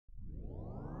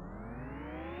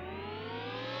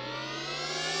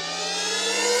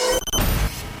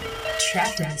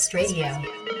Traktivist Radio.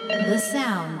 The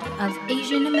sound of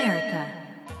Asian America.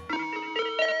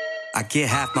 I get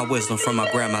half my wisdom from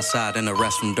my grandma's side and the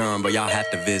rest from Durham, but y'all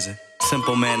have to visit.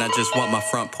 Simple man, I just want my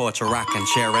front porch, a rocking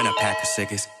chair, and a pack of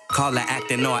cigarettes. Call it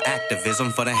acting or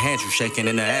activism for the hands you shaking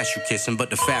and the ass you kissing, but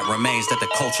the fact remains that the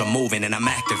culture moving and I'm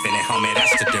active in it, homie,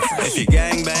 that's the difference. If you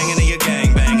gang banging, then you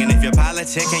gang banging. If you're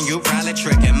politicking, you probably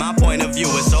tricking. My point of view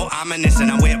is so ominous, and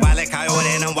I'm with Wile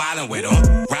Coyote and I'm wildin' with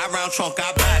him. Ride round trunk,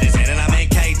 got bodies in, and I'm in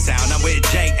K-Town. I'm with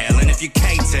JL, and if you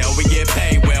can't tell, we get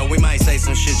paid well. We might say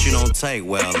some shit you don't take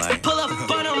well, like. Pull up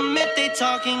on them if they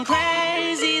talking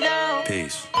crazy, though.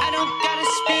 Peace. I don't gotta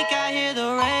speak, I hear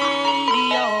the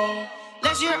radio.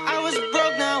 Last year I was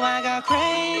broke, now I got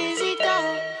crazy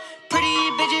though. Pretty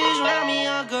bitches round me,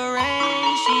 a good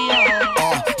ratio.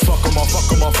 Fuck 'em all,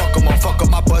 fuck 'em all, fuck 'em all, fuck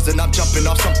 'em, I'm buzzing, I'm jumping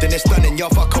off something that's stunning, y'all.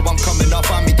 Fuck how I'm coming off,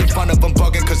 I'm in front of them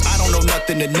bugging, cause I don't know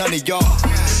nothing to none of y'all.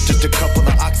 Just a couple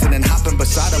of oxen and hopping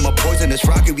beside them, a poisonous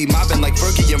rocket, we mobbing like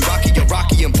Fergie and Rocky, a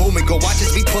Rocky and booming, go watch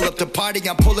as we pull up the party,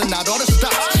 I'm pulling out all the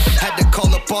stops. Had to call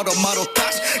up all the model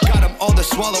thoughts, got them all to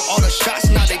swallow all the shots,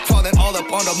 now they crawling all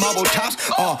up on the marble tops.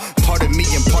 Part of me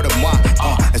and part of why,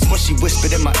 that's what she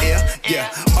whispered in my ear, yeah.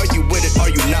 Are you with it, are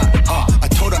you not, I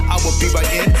told her I would be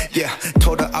right in, yeah.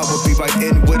 Told her I would be right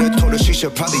in with her, told her she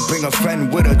should probably bring a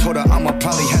friend with her, told her I'ma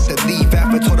probably have to leave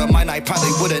after, told her my night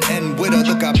probably wouldn't end with her.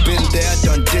 Look, I've been there,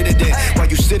 done did it in. While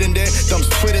you sitting there, thumbs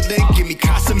twiddling, give me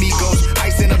Casamigos,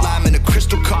 ice and a lime in a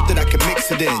crystal cup that I can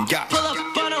mix it in, yeah. Pull up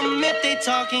on them if they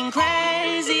talking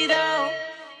crazy though.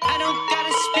 I don't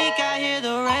gotta speak, I hear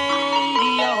the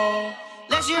radio.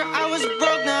 Last year I was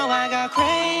broke, now I got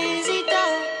crazy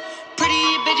though. Pretty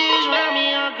bitches round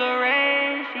me, a good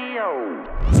ratio.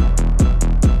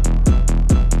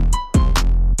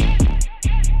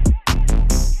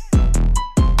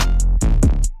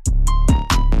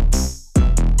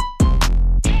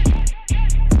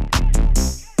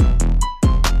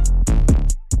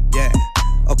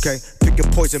 Okay, pick your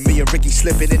poison, me and Ricky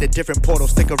slipping into different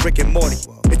portals, think of Rick and Morty.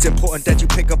 It's important that you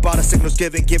pick up all the signals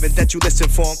given that you listen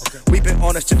for 'em. We've been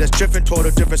honest to this driven toward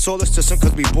a different solar system,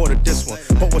 cause we boarded this one.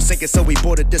 But we're sinking, so we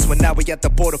boarded this one. Now we at the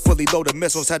border, fully loaded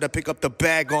missiles, had to pick up the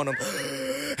bag on them.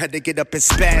 Had to get up and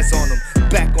spaz on them.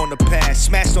 Back on the pass,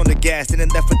 smashed on the gas, and then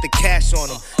left with the cash on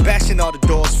them. Bashing all the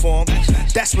doors for them.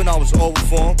 That's when I was over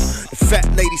for them. The fat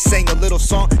lady sang a little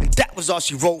song, and that was all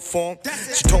she wrote for them.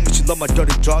 She told me she loved my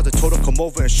dirty drawers. I told her come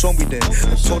over and show me then.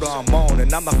 I told her I'm on,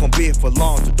 and I'm not gonna be here for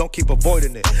long, so don't keep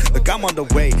avoiding it. Look, I'm on the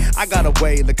way, I got a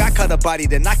way. Look, I cut a body,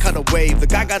 then I cut a wave.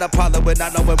 Look, I got a problem with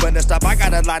not knowing when to stop. I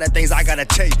got a lot of things I gotta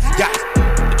chase. Yeah.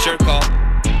 It's your call.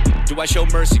 Do I show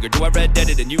mercy or do I red dead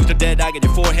it and use the dead eye in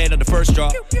your forehead on the first draw?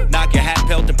 Knock your hat,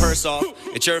 pelt, and purse off.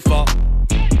 It's your fault.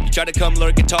 You try to come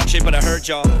lurk and talk shit, but I heard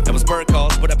y'all. That was bird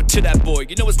calls. What happened to that boy?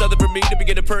 You know it's nothing for me to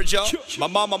begin to purge y'all. My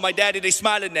mom and my daddy, they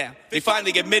smiling now. They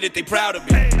finally admitted they proud of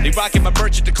me. They rocking my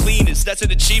merch at the cleanest. That's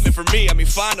an achievement for me, I mean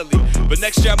finally. But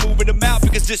next year I'm moving them out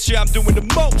because this year I'm doing the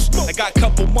most. I got a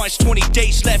couple months, 20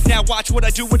 days left. Now watch what I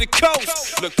do with the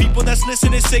coast. Look, people that's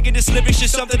listening, singing this lyrics,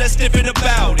 just something that's different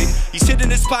about it. He's hitting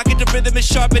his pocket, the rhythm is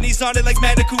sharp, and he's on it like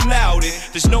Medical Loud.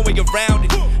 There's no way around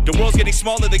it. The world's getting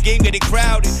smaller, the game getting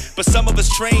crowded. But some of us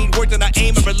train, worked on our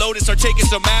aim and reloaded, start taking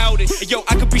some out. And yo,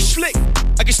 I could be slick,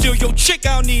 I can steal your chick,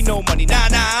 I don't need no money. Nah,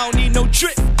 I don't need no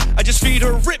drip. I just feed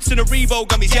her rips and the Revo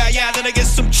gummies. Yeah, then I get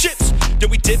some chips. Then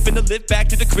we dip in the lift back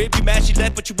to the crib. You mad she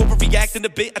left, but you overreacting a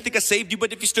bit. I think I saved you,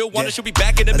 but if you still want it, she'll be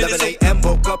back in a minute. 11 a.m.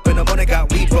 woke up in the morning,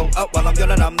 got weed roll up. While I'm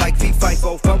yelling, I'm like, we fight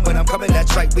for fun. When I'm coming,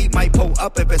 that's right, we might pull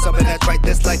up. If it's something that's right,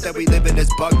 this life that we live in is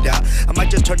bugged out. I might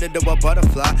just turn into a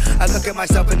butterfly. I look at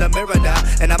myself in the mirror now,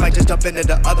 and I might just jump into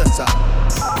the other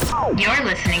side. You're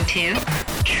listening to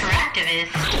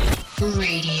Traktivist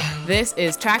Radio. This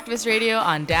is Traktivist Radio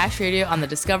on Dash Radio on the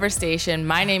Discover station.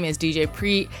 My name is DJ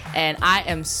Preet, and I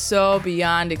am so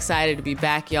beyond excited to be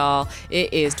back, y'all.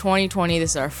 It is 2020.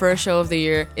 This is our first show of the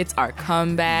year. It's our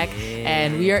comeback,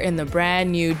 and we are in the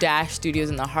brand new Dash Studios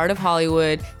in the heart of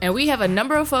Hollywood. And we have a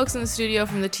number of folks in the studio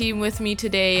from the team with me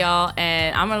today, y'all,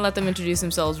 and I'm gonna let them introduce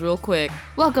themselves real quick.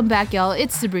 Welcome back, y'all.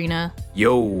 It's Sabrina.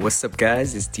 Yo, what's up,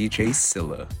 guys? It's DJ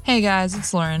Silla. Hey, guys,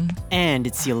 it's Lauren. And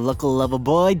it's your local lover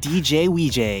boy, DJ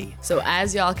Weejay. So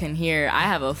as y'all can hear, I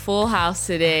have a full house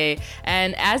today,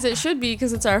 and as it should be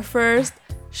because it's our first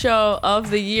show of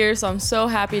the year, so I'm so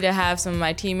happy to have some of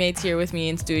my teammates here with me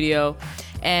in studio.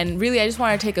 And really, I just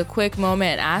want to take a quick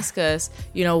moment and ask us,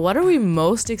 what are we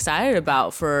most excited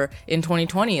about for in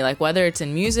 2020? Like, whether it's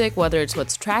in music, whether it's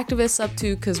what's Traktivists up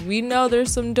to, because we know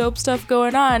there's some dope stuff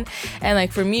going on. And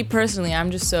like, for me personally, I'm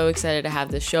just so excited to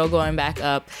have this show going back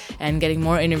up and getting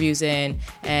more interviews in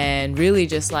and really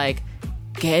just like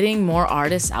getting more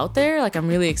artists out there. Like, I'm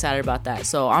really excited about that.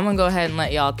 So I'm gonna go ahead and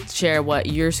let y'all share what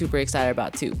you're super excited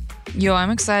about too. Yo, I'm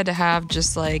excited to have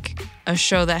just like a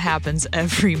show that happens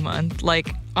every month.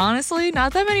 Like, honestly,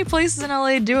 not that many places in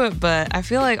LA do it, but I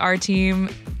feel like our team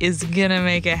is gonna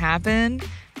make it happen.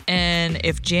 And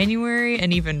if January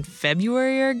and even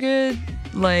February are good,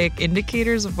 like,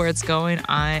 indicators of where it's going,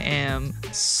 I am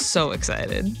so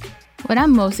excited. What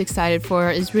I'm most excited for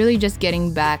is really just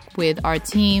getting back with our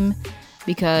team,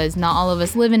 because not all of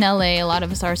us live in LA. A lot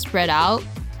of us are spread out.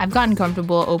 I've gotten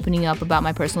comfortable opening up about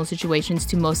my personal situations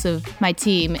to most of my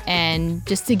team, and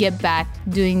just to get back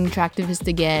doing Traktivist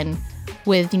again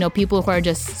with, people who are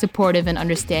just supportive and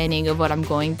understanding of what I'm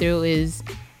going through is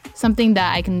something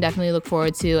that I can definitely look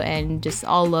forward to, and just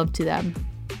all love to them.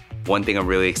 One thing I'm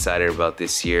really excited about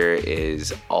this year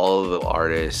is all of the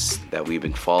artists that we've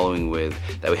been following with,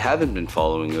 that we haven't been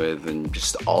following with, and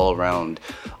just all around,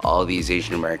 all these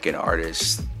Asian American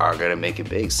artists are gonna make it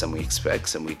big. Some we expect,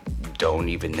 some we don't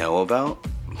even know about.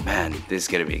 Man, this is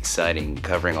gonna be exciting,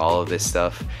 covering all of this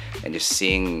stuff and just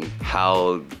seeing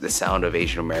how the sound of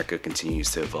Asian America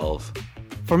continues to evolve.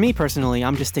 For me personally,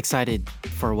 I'm just excited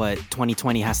for what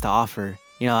 2020 has to offer.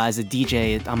 As a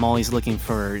DJ, I'm always looking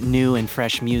for new and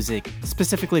fresh music,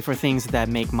 specifically for things that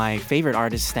make my favorite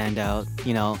artists stand out,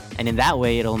 and in that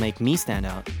way, it'll make me stand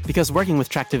out. Because working with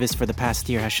Traktivist for the past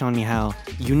year has shown me how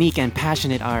unique and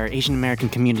passionate our Asian American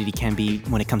community can be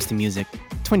when it comes to music.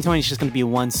 2020 is just going to be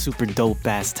one super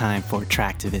dope-ass time for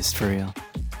Traktivist, for real.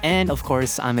 And of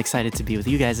course, I'm excited to be with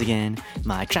you guys again,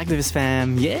 my Traktivist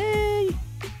fam, yay!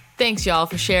 Thanks, y'all,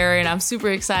 for sharing. I'm super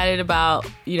excited about,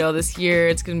 this year.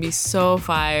 It's going to be so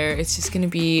fire. It's just going to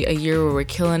be a year where we're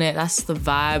killing it. That's the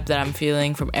vibe that I'm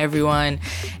feeling from everyone.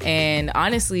 And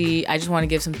honestly, I just want to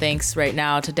give some thanks right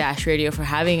now to Dash Radio for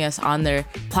having us on their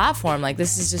platform. Like,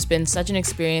 this has just been such an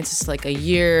experience. It's like a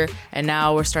year, and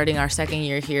now we're starting our second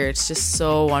year here. It's just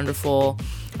so wonderful.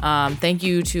 Thank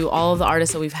you to all of the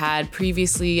artists that we've had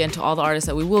previously, and to all the artists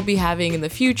that we will be having in the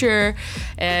future,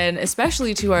 and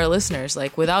especially to our listeners.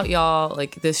 Like, without y'all,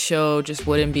 like, this show just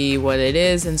wouldn't be what it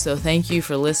is. And so thank you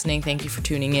for listening. Thank you for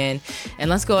tuning in. And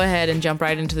let's go ahead and jump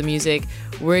right into the music.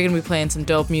 We're going to be playing some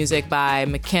dope music by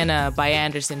McKenna, by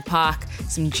Anderson .Paak,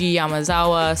 some G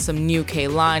Yamazawa, some new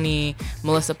Kehlani,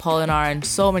 Melissa Polinar, and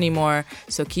so many more.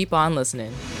 So keep on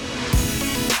listening.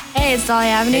 Hey, it's Dolly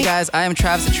Avenue. Hey guys, I am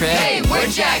Travis the Trey. Hey, we're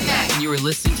Jack Mac. And you are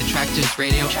listening to Traktivist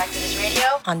Radio. Traktivist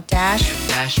Radio on Dash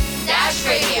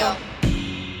Radio.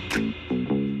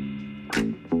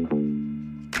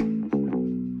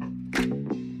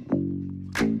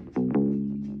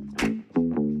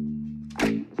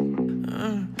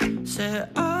 Said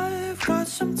I've got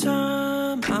some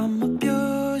time, I'm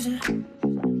abusing.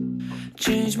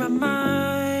 Change my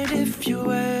mind if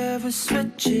you ever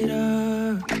switch it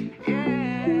up.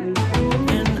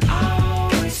 And I'll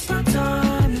waste my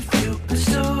time if you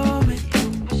pursue me.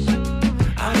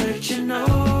 I'll let you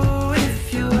know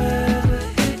if you ever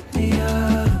hit me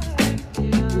up.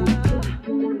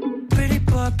 Pretty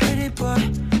boy,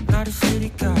 not a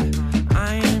city guy.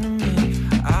 I ain't a minute,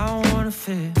 I don't wanna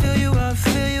fit. Fill you up,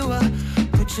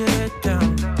 put your head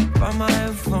down. By my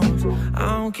headphones, I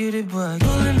don't get it, but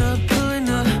pulling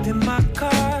up in my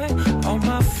car. All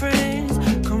my friends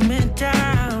coming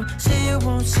down. Say you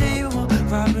won't,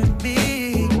 ride with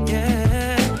me,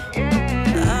 yeah.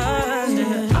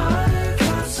 I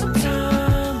got some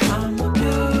time, I'm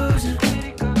abusing.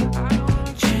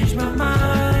 Change my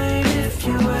mind if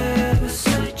you ever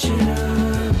switch it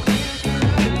up.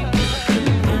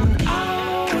 And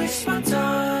I'll waste my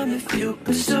time if you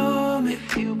pursue me.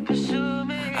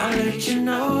 I'll let you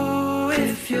know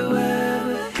if you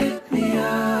ever hit me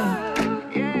up.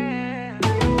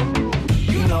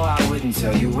 You know I wouldn't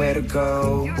tell you where to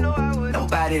go.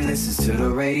 Nobody listens to the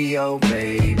radio,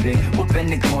 baby. We're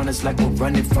bending corners like we're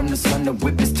running from the sun. The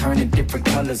whip is turning different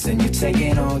colors and you're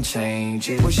taking on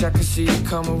changes. Wish I could see you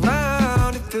come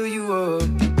around and fill you up.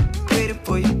 Waiting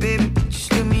for you, baby, but you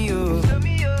stood me up.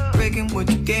 Breaking what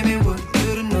you gave me wasn't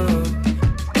good enough.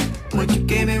 What you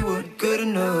gave me wasn't good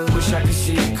enough. Wish I could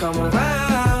see you come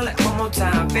around like one more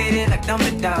time. Faded like dumb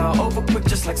it down. Over quick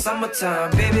just like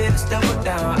summertime. Baby, let's double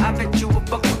down. I bet you will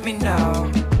fuck with me now.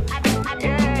 I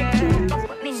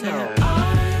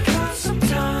got some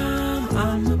time,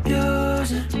 I'm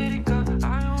abusing.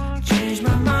 Change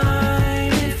my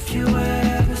mind if you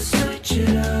ever switch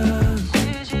it up.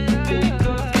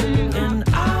 And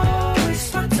I'll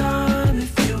waste my time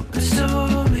if you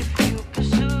pursue me.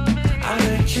 I'll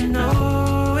let you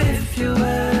know if you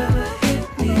ever hit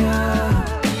me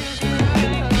up.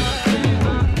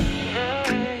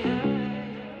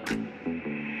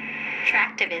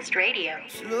 Traktivist Traktivist Radio.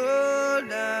 Slow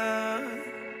down.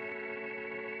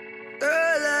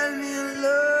 Girl, let me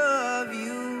love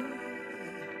you.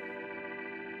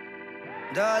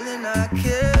 Darling, I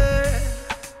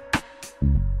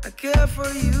care for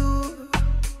you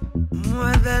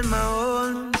more than my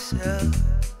own self.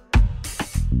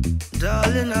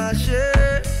 Darling, I'll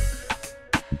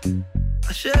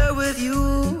share with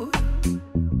you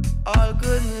all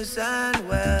goodness and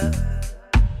wealth.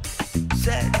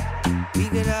 Said we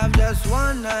can have just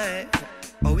one night,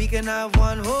 or we can have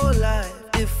one whole life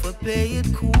if we play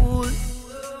it cool.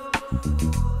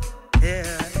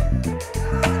 Yeah,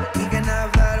 we can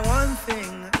have that one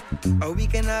thing, or we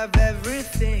can have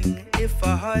everything if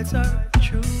our hearts are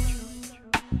true.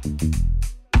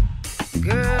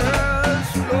 Girl,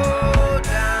 slow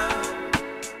down.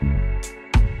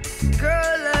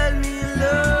 Girl, let me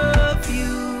love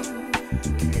you.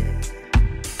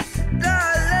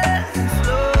 Darling,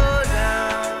 slow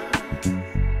down.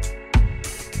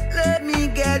 Let me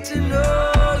get to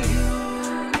know you.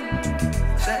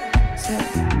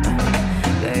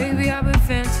 Baby, I've been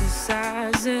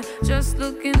fantasizing, just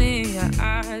looking in your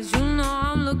eyes. You know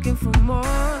I'm looking for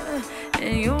more,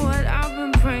 and you're what I've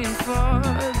been praying for.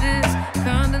 This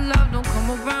kind of love don't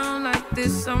come around like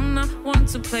this. I'm not one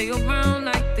to play around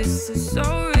like this. It's so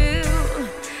real,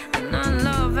 and I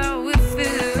love how it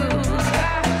feels. I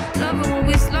love it when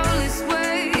we slowly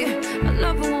sway. I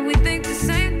love it when we think the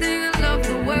same thing. I love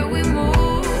the way we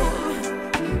move,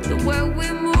 the way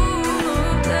we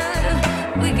move.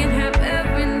 Yeah. We can have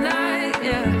every night,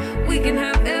 yeah. We can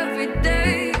have every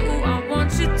day. Ooh, I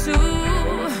want you to.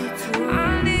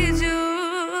 I need you.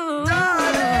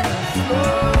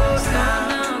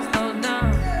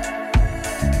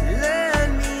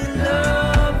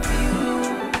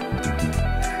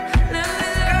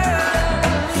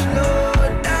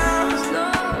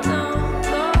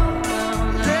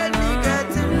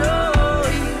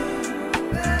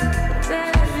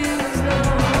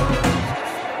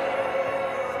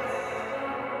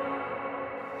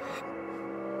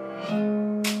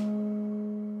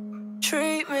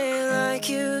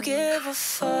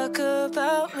 Fuck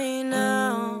about me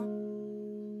now.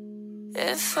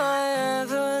 If I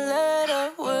ever let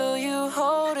up, will you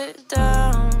hold it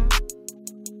down?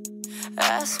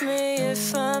 Ask me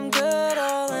if I'm good,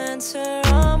 I'll answer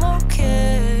I'm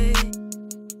okay.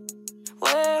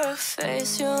 Wear a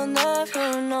face you'll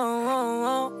never know.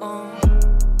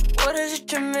 What is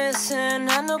it you're missing?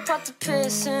 I know about the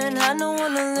pissing, I don't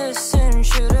wanna listen,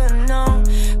 should've known.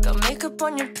 Got makeup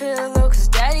on your pillow, cause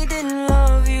daddy didn't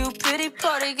love you. Pity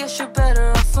party, guess you're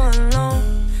better off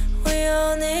alone. We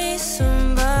all need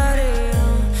somebody,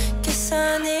 guess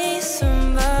I need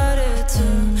somebody to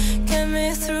get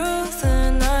me through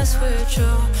the nights with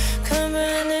your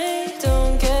company.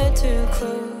 Don't get too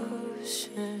close,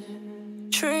 yeah.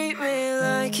 Treat me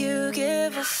like you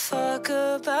give a fuck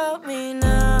about me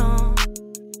now.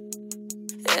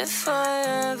 If I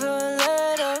ever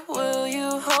let up, will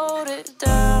you hold it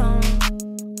down?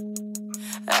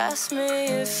 Ask me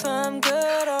if I'm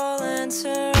good, I'll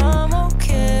answer I'm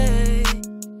okay.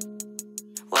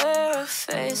 Wear a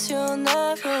face you'll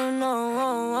never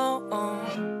know.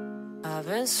 I've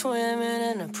been swimming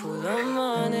in a pool of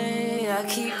money. I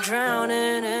keep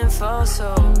drowning and fall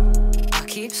so. I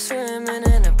keep swimming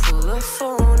in a pool of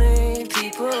phony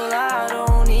people I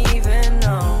don't even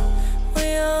know.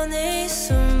 We all need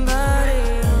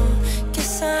somebody,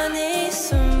 guess I need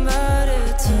somebody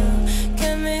to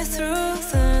get me through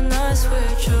the nights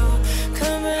with your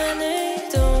company.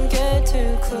 Don't get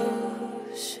too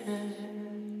close,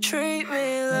 yeah. Treat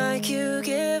me like you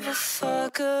give a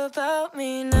fuck about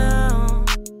me now.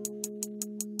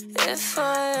 If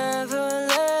I ever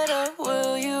let up,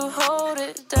 will you hold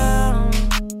it down?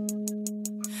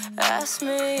 Ask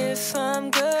me if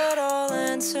I'm good, I'll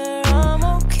answer I'm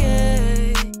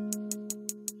okay.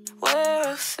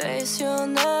 Wear a face you'll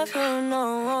never know.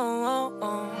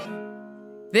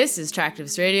 This is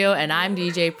Traktivist Radio, and I'm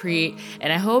DJ Preet,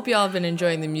 and I hope y'all have been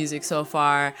enjoying the music so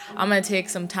far. I'm going to take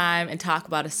some time and talk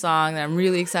about a song that I'm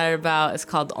really excited about. It's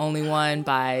called The Only One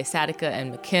by Sadika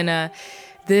and McKenna.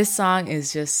 This song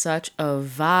is just such a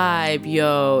vibe,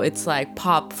 yo. It's like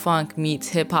pop funk meets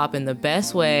hip hop in the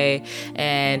best way,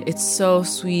 and it's so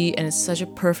sweet, and it's such a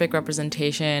perfect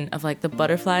representation of like the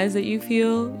butterflies that you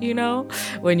feel, you know,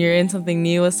 when you're in something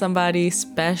new with somebody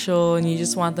special and you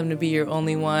just want them to be your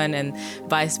only one, and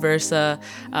vice versa.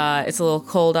 It's a little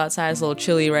cold outside, it's a little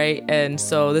chilly, right? And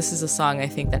so this is a song I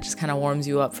think that just kind of warms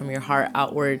you up from your heart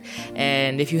outward.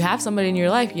 And if you have somebody in your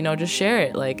life, you know, just share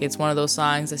it. Like, it's one of those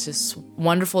songs that's just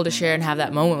wonderful wonderful to share and have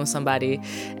that moment with somebody.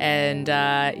 And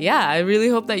I really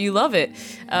hope that you love it.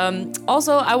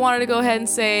 Also, I wanted to go ahead and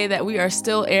say that we are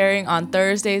still airing on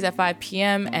Thursdays at 5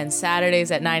 p.m. and Saturdays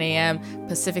at 9 a.m.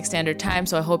 Pacific Standard Time.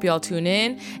 So I hope y'all tune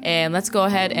in. And let's go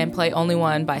ahead and play Only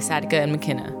One by Sadka and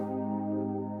McKenna.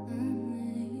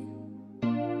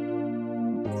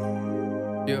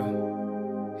 Yeah.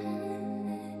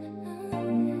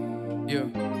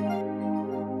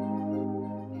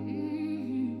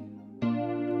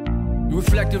 You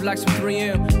reflective like some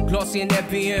 3M, glossy in that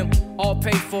BM. All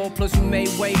paid for, plus you made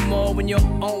way more in your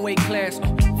own weight class.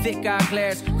 Thick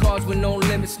eyeglass, cars with no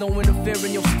limits, no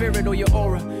interfering your spirit or your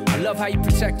aura. I love how you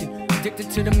protect it.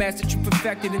 Addicted to the mask that you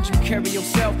perfected and you carry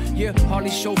yourself. Yeah, hardly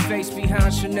show face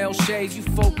behind Chanel shades. You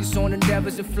focus on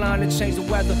endeavors and flying to change the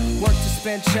weather. Work to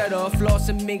spend cheddar, floss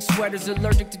and mink sweaters.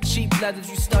 Allergic to cheap leathers,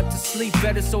 you stunt to sleep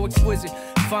better, so exquisite.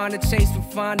 Find a taste for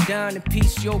fine dining,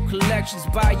 piece your collections.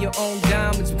 Buy your own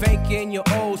diamonds, bank in your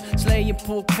O's. Slay and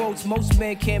pull quotes, most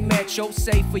men can't match your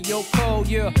safe for your code.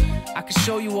 Yeah, I can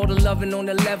show you all the loving on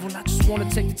the level. I just wanna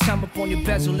take the time up on your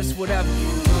bezel, it's whatever.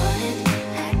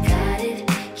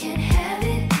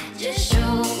 Just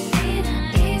show me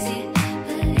not easy,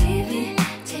 believe me,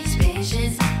 takes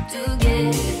patience to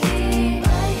get it.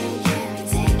 Why you can't be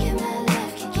taking my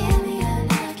love, can't give me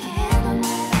enough, can't handle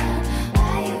my love.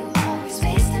 Why you always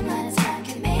wasting my time,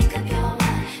 can make up your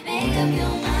mind, make up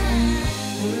your mind.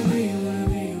 Wanna be, wanna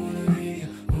be, wanna be,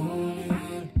 only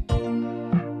one.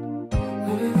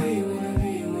 Wanna be, wanna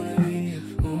be, wanna be,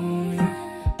 only one.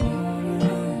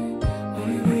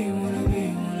 Wanna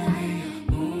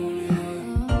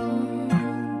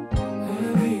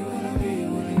be, wanna be,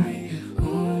 wanna be,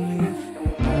 only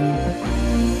one.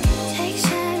 Take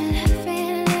shine and let fade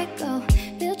and let go.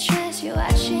 Build trust, you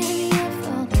watching me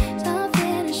unfold.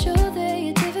 Something to show that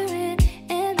you're different,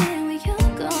 and then we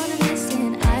all gonna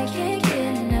listen. I can't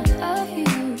get enough of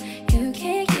you. You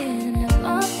can't get enough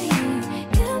of me.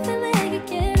 You feel like a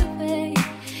getaway.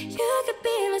 You could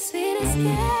be my sweetest day.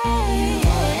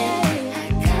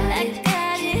 I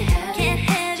got it, can't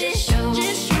have it. Just show me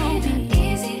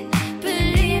easy,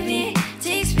 believe me,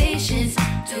 takes patience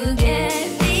to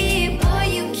get me. Boy,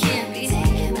 you can't be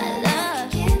taking my love,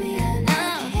 give me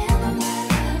enough, handle my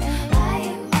love. Why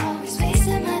you always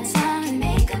wasting my time?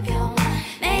 Make up your mind,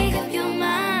 make up your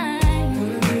mind.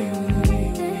 Wanna be, wanna be,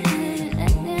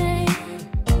 wanna be,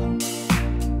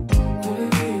 wanna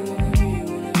be, wanna be,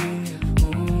 wanna be,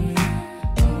 only.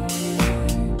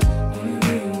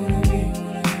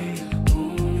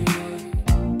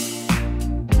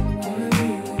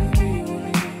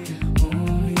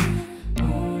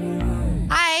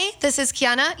 Hi, this is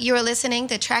Kiana. You are listening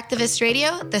to Traktivist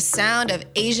Radio, the sound of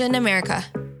Asian America.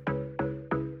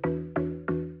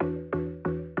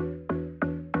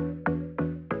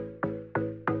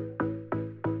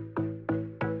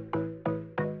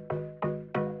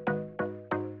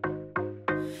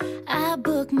 I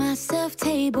book myself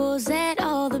tables at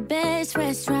all the best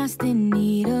restaurants, didn't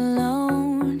eat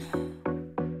alone.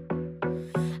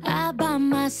 I buy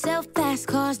myself fast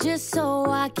cars just so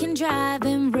I can drive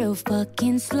them real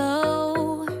fucking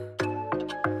slow.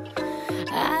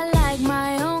 I like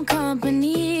my own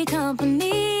company,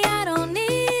 I don't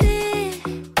need it.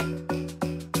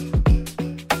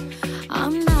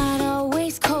 I'm not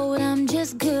always cold, I'm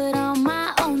just good on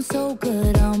my own, so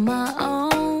good on my own.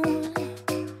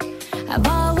 I've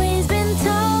always been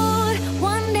told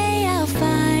one day I'll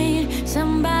find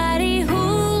somebody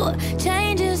who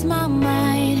changes my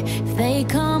mind. If they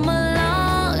come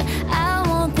along, I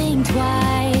won't think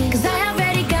twice. 'Cause I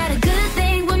already got a good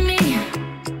thing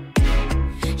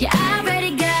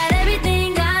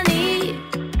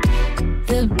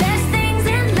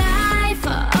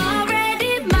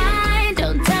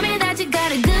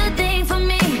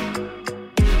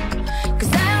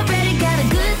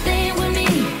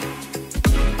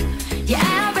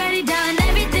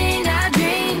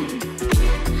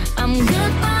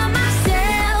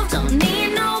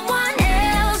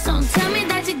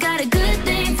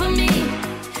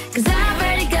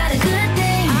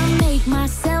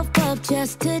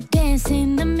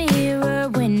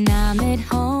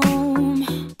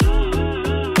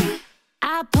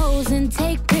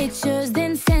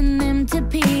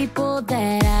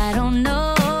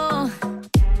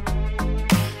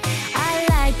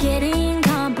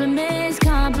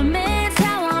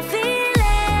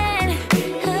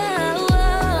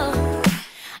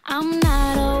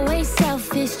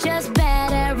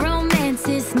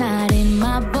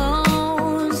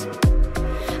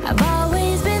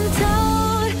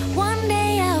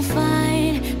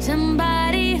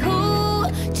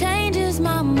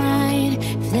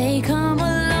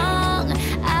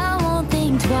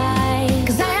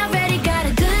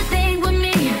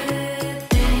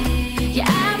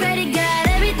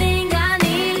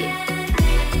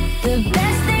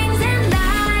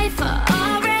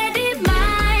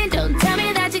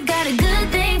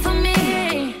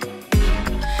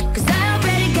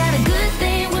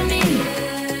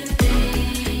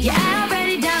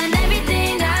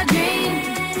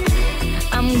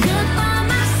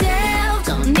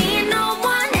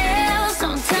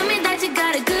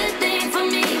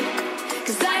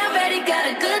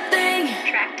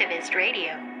Traktivist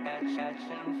Radio.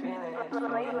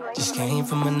 Just came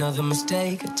from another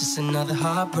mistake, just another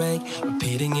heartbreak.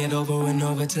 Repeating it over and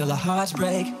over till our hearts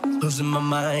break. Losing my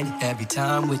mind every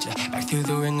time with you. Back through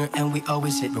the ringer and we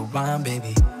always hit rewind,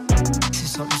 baby. Say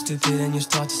something stupid and you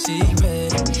start to see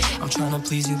red. I'm trying to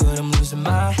please you but I'm losing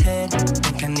my head.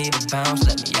 Think I need a bounce,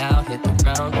 let me out, hit the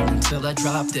ground until I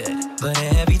drop dead. But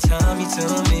every time you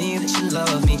tell me that you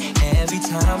love me, every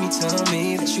time you tell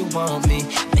me that you want me,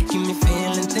 making me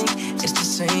feel and think it's the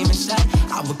same inside.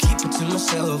 I will keep it to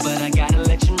myself, but I gotta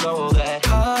let you know that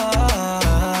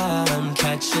I'm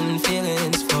catching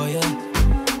feelings for you.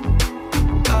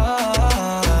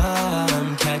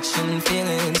 I'm catching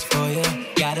feelings for you.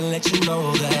 Gotta let you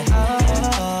know that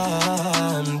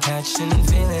I'm catching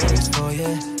feelings for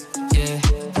you. Yeah.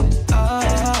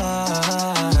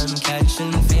 I'm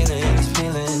catching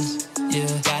feelings. Yeah.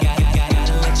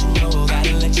 Gotta let you know.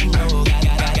 Gotta let you know.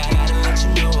 Gotta let you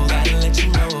know. Gotta let you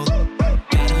know.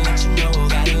 Gotta let you know.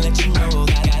 Gotta let you know.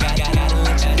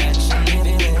 Gotta let you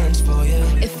feelings for you.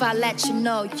 If I let you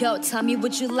know, yo, tell me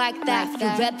would you like that? You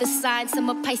read the signs, I'm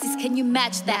a Pisces, can you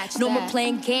match that? No more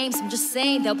playing games, I'm just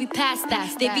saying they'll be past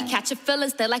that. They be catching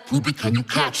feelings, they're like, Ruby, can you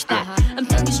catch that? I'm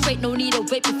telling you straight, no need to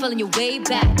wait, be feeling your way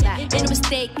back. Ain't a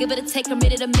mistake, give it a take, a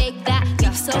minute to make that.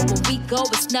 Deep so when we go,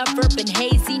 it's never been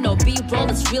hazy. No B-roll,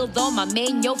 it's real though, my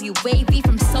main, yo, you wavy.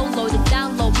 From solo to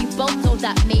down low, we both know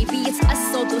that maybe it's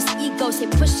us, so those egos, they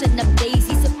pushing them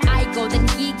daisies. If I go, then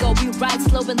he go, we ride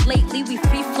slow and lately, we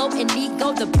free flow and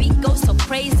ego, the beat goes so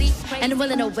crazy. And I'm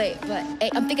willing to wait, but hey,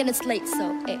 I'm thinking it's late,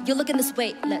 so hey, you're looking this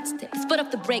way, let's put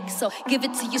up the brakes, so give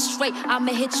it to you straight,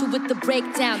 I'ma hit you with the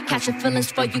breakdown, catch your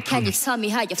feelings for you, can you tell me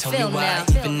how you feel now? Tell me why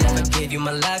I even never gave you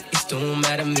my life, you still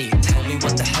mad at me. Tell me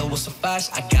what the hell will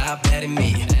suffice, I got bad in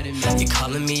me. You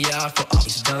calling me out for all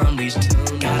these dumb reasons.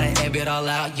 Gotta air it all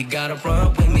out, you gotta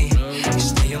run with me. You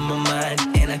stay on my mind,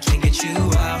 and I can't get you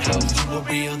out. You a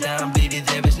real down, baby,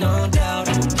 there is no doubt.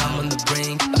 I'm on the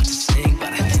brink, about to sink,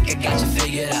 but I think I got you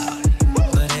figured out.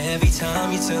 But every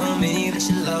time you tell me that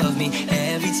you love me,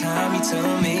 every time you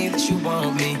tell me that you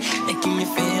want me, making me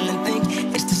feel and think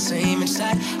it's the same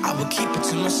inside. I will keep it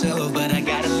to myself, but I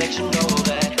gotta let you know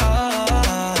that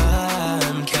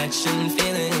I'm catching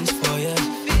feelings for you.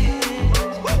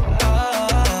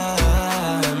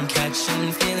 I'm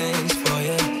catching feelings for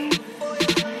you.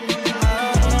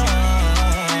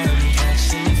 I'm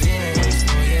catching feelings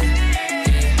for you.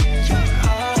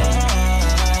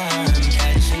 I'm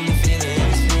catching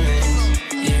feelings.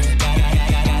 Yeah,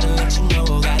 gotta let you know.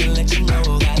 Gotta let you know.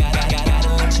 Gotta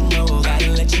let you know. Gotta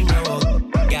let you know.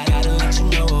 Gotta let you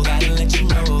know. Gotta let you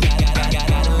know.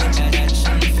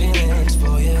 Catching feelings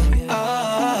for you.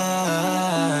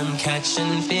 I'm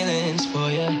catching feelings for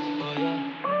you.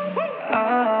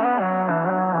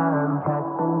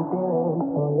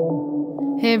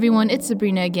 Hey everyone, it's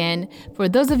Sabrina again. For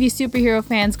those of you superhero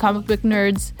fans, comic book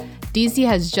nerds, DC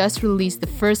has just released the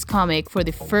first comic for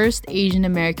the first Asian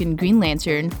American Green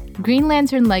Lantern. Green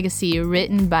Lantern Legacy,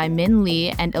 written by Min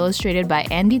Lee and illustrated by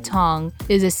Andy Tong,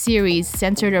 is a series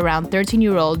centered around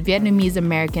 13-year-old Vietnamese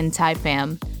American Tai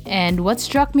Pham. And what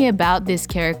struck me about this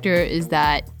character is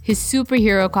that his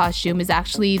superhero costume is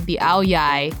actually the Ao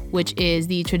Dai, which is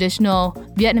the traditional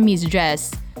Vietnamese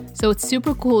dress. So it's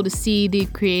super cool to see the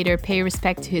creator pay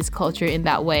respect to his culture in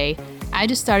that way. I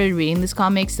just started reading this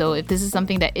comic, so if this is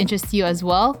something that interests you as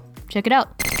well, check it out.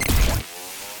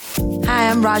 Hi,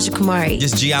 I'm Raja Kumari.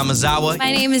 This is G. Amazawa.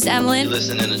 My name is Emily. You're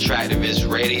listening to Traktivist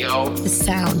Radio. The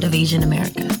sound of Asian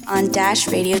America. On Dash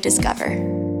Radio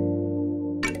Discover.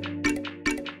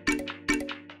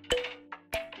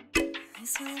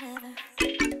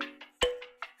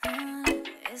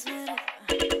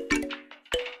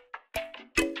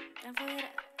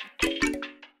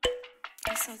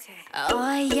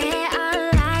 Oh yeah, I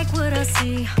like what I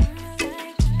see.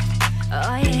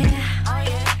 Oh yeah, oh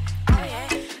yeah, oh yeah.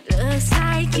 Looks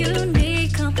like you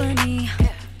need company,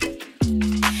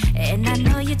 and I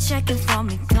know you're checking for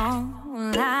me. Don't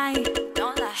lie,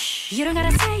 don't lie. You don't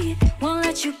gotta say it, won't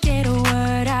let you get a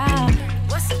word out.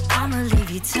 I'ma leave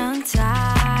you tongue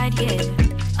tied, yeah.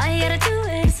 All you gotta do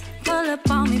is pull up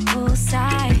on me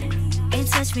poolside and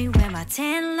touch me with my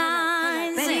tan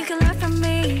lines. Baby, you can learn from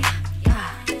me.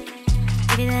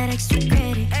 Give you that extra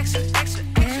credit,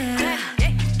 yeah.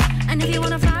 And if you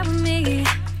wanna fly with me,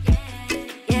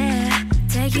 yeah,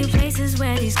 take you places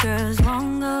where these girls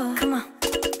won't go. Come on,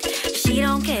 she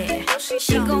don't care,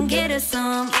 she gon' get her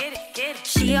some.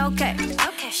 She okay,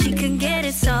 she can get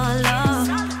it solo.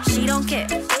 She don't care,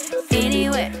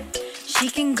 anywhere she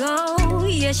can go.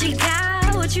 Yeah, she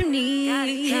got what you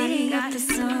need. Heading up to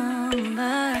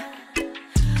summer,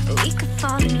 we could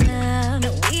fall in love.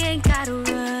 No, we ain't gotta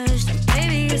rush.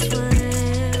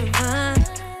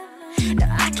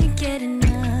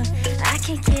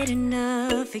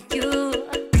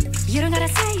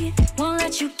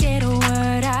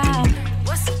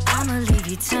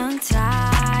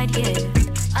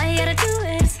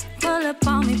 up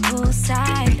on me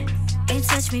poolside and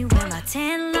touch me with my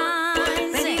tan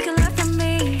lines. Baby, you can learn from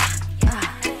me.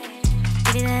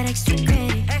 Give you that extra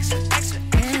credit.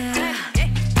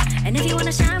 Yeah. And if you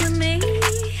wanna shine with me,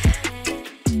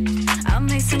 I'll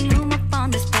make some room up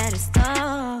on this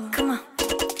pedestal. Come on.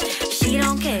 She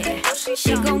don't care.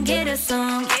 She gon' get her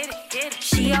some.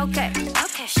 She okay.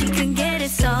 She can get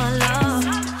it solo.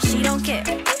 She don't care.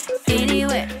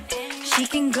 Anywhere she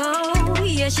can go.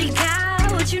 Yeah, she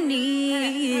got what you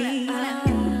need.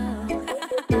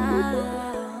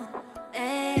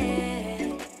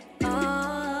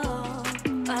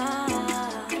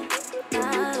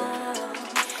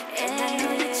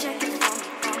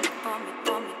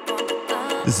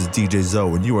 This is DJ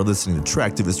Zoe, and you are listening to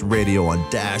Traktivist Radio on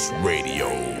Dash Radio.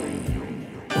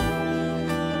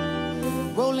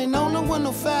 Rolling on the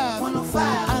 105.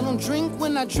 I don't drink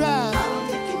when I drive,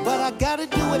 but I gotta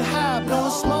do it high.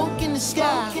 Blowing smoke in the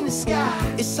sky.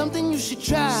 It's something you should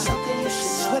try.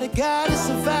 Swear to God, it's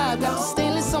a vibe. Got the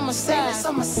stainless on my side.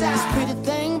 This pretty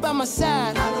thing by my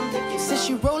side. Says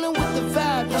she rolling with the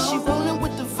vibe. Yeah, she rolling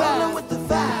with the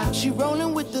vibe. She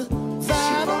rolling with the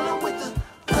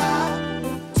vibe.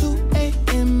 2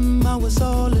 a.m. I was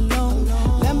all alone.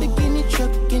 Lamborghini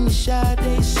truck in the Sade.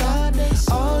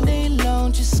 All day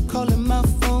long, just calling my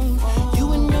phone.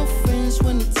 You and your friends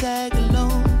wanna tag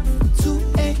along. 2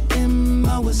 a.m.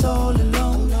 I was all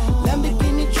alone.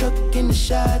 Lamborghini truck in the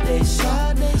Sade.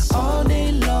 All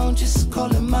day long, just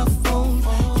calling my phone.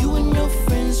 You and your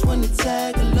friends wanna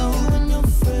tag along. You and your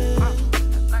friends.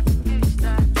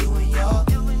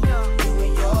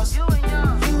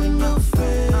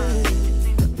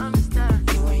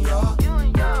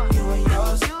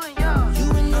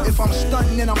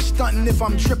 And I'm stunting, if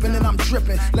I'm tripping and I'm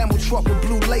dripping. Lambo truck with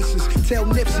blue laces, tell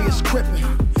Nipsey it's crippin'.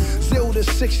 0 to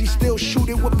 60, still shoot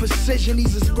it with precision.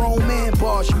 These is grown man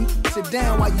bars, you sit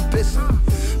down while you pissing.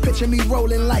 Picture me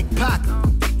rolling like Pac,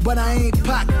 but I ain't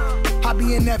Pac. I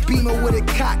be in that Beamer with a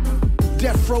cock.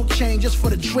 Death row chain just for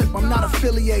the drip, I'm not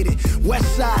affiliated.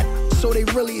 West side, so they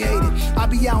really hate it. I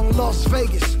be out in Las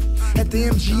Vegas, at the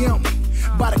MGM,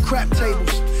 by the crap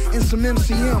tables, in some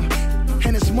MCM.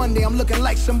 And it's Monday, I'm looking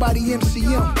like somebody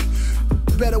MCM.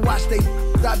 Better watch they,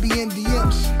 I be in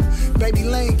DMs. Baby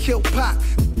Lane killed Pac,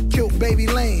 killed Baby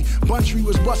Lane. Buntry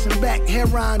was busting back,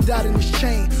 heroin died in his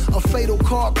chain. A fatal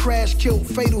car crash killed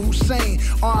Fatal Hussein.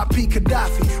 R.I.P.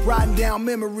 Gaddafi, riding down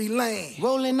memory lane.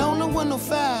 Rolling on the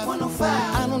 105.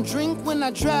 I don't drink when I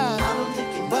drive,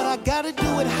 but I gotta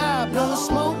do it high. Blowing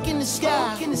smoke in the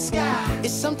sky.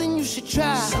 It's something you should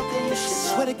try.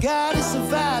 Swear to God, it's a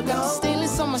vibe. Got the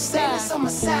stainless on my side.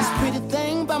 This pretty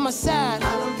thing by my side.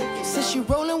 Says she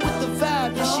rolling with the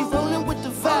vibe. Yeah, she rolling with the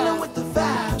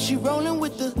vibe. She rolling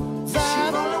with the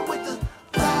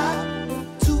vibe.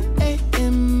 2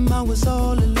 a.m. I was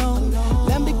all alone.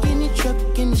 Lamborghini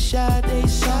truck in the Sade.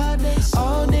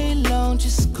 All day long,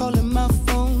 just calling my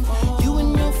phone. You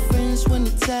and your friends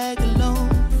wanna tag along.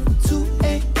 2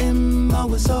 a.m. I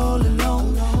was all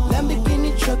alone.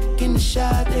 Lamborghini truck in the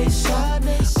Sade.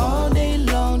 All day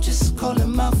long, just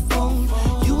calling my phone.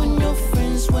 You and your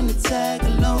friends wanna tag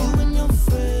along. You and your friends.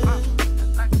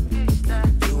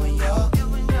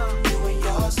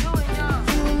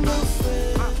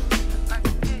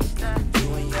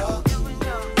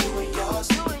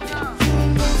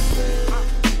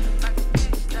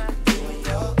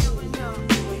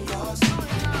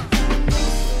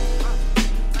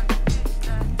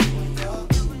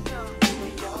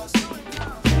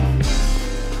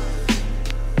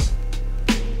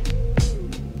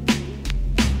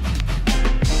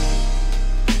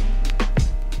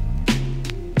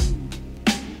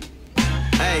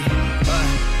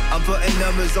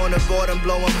 On the board, I'm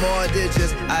blowing more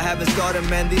digits. I haven't started,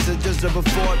 man, these are just the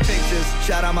before pictures.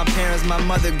 Shout out my parents, my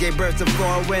mother gave birth to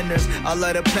 4 winners. All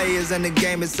of the players in the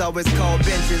game, it's always called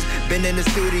benches. Been in the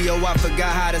studio, I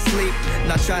forgot how to sleep.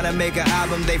 Not trying to make an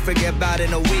album, they forget about it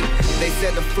in a week. They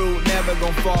said the fruit never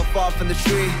gon' fall far from the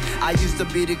tree. I used to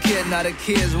be the kid, now the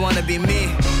kids wanna be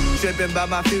me. Tripping about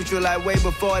my future like way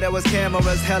before there was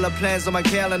cameras. Hella plans on my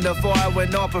calendar before I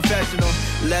went all professional.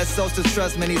 Less social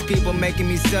trust, man, these people making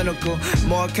me cynical.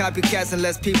 More copycats and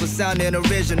less people sounding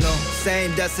original.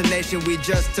 Same destination, we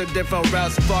just took different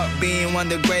routes. Fuck being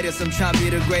one of the greatest, I'm trying to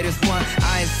be the greatest one.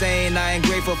 I ain't saying I ain't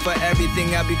grateful for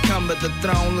everything I become, but the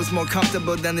throne looks more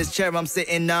comfortable than this chair I'm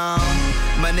sitting on.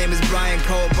 My name is Brian,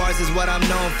 cold bars is what I'm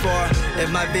known for.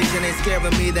 If my vision ain't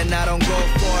scaring me, then I don't go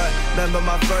for it. Remember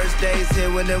my first days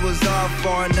here when it was all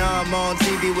foreign. Now I'm on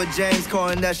TV with James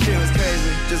Corden, that shit was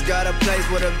crazy. Just got a place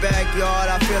with a backyard,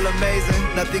 I feel amazing.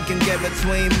 Nothing can get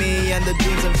between me and the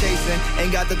dreams I'm chasing.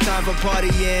 Ain't got the time for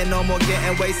partying, no more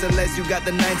getting wasted unless you got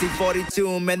the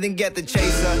 1942, man, then get the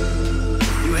chaser.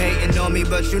 You hating on me,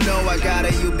 but you know I got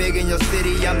it. You big in your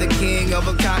city, I'm the king of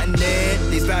a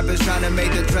continent. These rappers trying to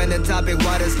make the trending topic.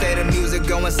 Why the state of music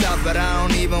going south, but I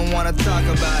don't even wanna talk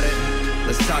about it.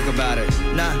 Let's talk about it.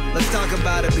 Nah, let's talk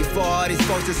about it before all these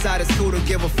folks decide it's cool to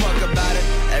give a fuck about it.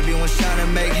 Everyone's trying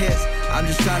to make hits, I'm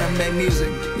just trying to make music.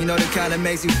 You know the kind that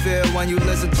makes you feel when you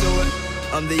listen to it.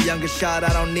 I'm the youngest child,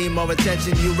 I don't need more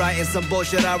attention. You writing some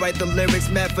bullshit, I write the lyrics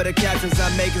meant for the captions.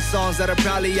 I'm making songs that'll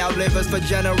probably outlive us for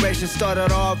generations.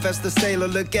 Started off as the sailor,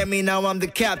 look at me, now I'm the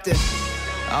captain.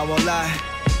 I won't lie,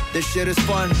 this shit is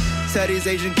fun. Tell these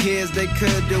Asian kids they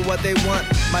could do what they want.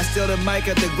 Might steal the mic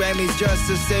at the Grammys just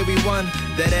to say we won.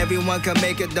 That everyone can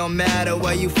make it, don't matter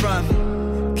where you from.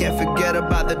 Can't forget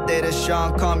about the day that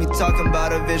Sean called me, talking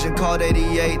about a vision called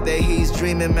 88. That he's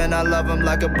dreaming, man, I love him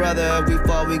like a brother. If we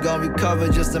fall, we gon' recover.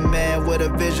 Just a man with a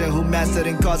vision who mastered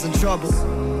and causing trouble.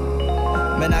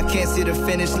 Man, I can't see the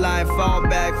finish line. Fall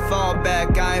back,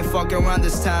 I ain't fucking around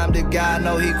this time. The guy I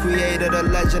know he created a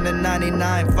legend in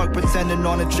 99. Fuck pretending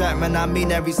on the track, man, I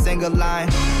mean every single line.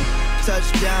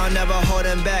 Touchdown, never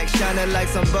holding back, shining like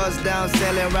some buzz down,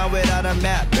 sailing around without a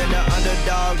map. Been the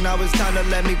underdog, now it's time to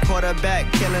let me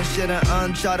quarterback. Killing shit in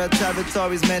uncharted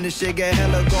territories, man, this shit get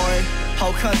hella gory.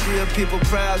 Whole country of people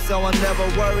proud, so I'm never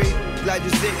worried. Glad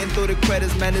you're sitting through the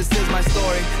credits, man, this is my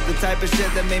story. The type of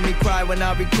shit that made me cry when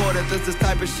I recorded. This is the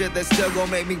type of shit that still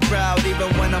gon' make me proud, even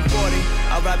when I'm 40.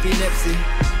 R.I.P. Nipsey,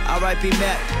 R.I.P.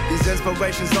 Matt. These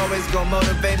inspirations always gon'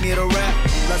 motivate me to rap.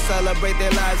 Let's celebrate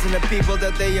their lives and the people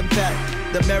that they impact.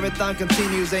 The marathon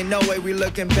continues, ain't no way we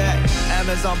looking back.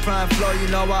 Amazon Prime Flow, you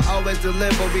know I always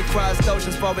deliver. We cross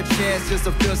oceans for a chance just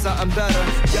to feel something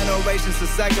better. Generations to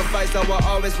sacrifice, I will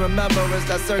always remember. It's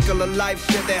that circle of life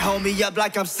shit that hold me up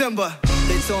like I'm Simba.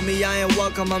 They told me I ain't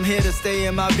welcome, I'm here to stay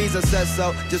and my visa says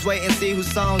so. Just wait and see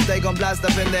whose songs they gon' blast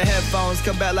up in their headphones.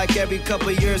 Come back like every couple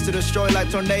years to destroy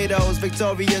like tornadoes.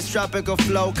 Victorious tropical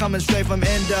flow coming straight from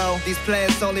Indo. These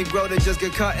plants only grow to just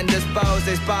get cut and disposed.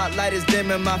 They spotlight is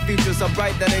dim and my future so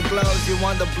bright that it glows. You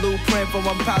want the blueprint for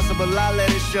impossible, I let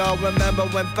it show. Remember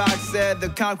when Pac said the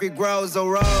concrete grows a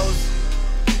rose.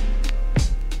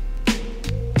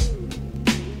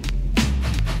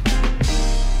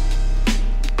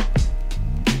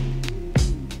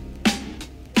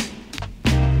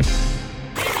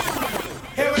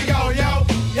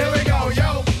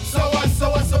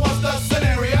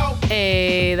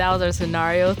 That was our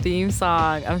scenario theme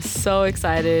song. I'm so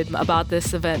excited about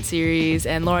this event series.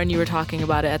 And Lauren, you were talking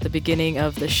about it at the beginning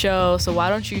of the show. So why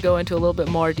don't you go into a little bit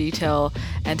more detail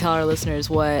and tell our listeners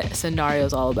what Scenario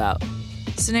is all about?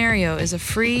 Scenario is a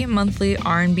free monthly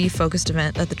R&B focused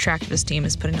event that the Traktivist team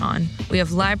is putting on. We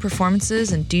have live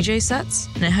performances and DJ sets,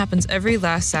 and it happens every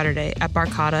last Saturday at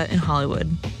Barcata in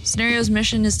Hollywood. Scenario's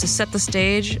mission is to set the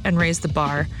stage and raise the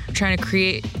bar, trying to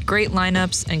create great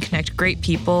lineups and connect great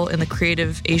people in the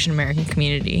creative Asian American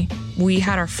community. We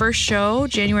had our first show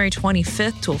January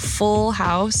 25th to a full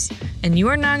house, and you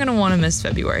are not going to want to miss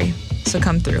February. So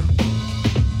come through.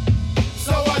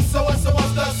 So what's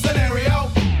the scenario?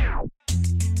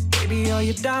 Baby, are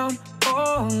you down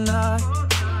all night?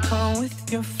 Come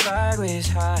with your flag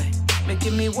raised high,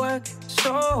 making me work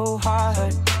so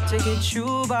hard to get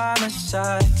you by my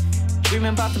side.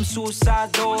 Dreaming about them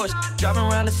suicide doors, driving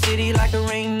around the city like there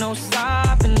ain't no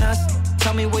stopping us.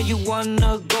 Tell me where you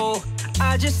wanna go,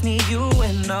 I just need you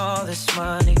and all this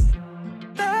money.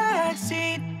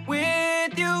 Backseat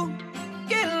with you,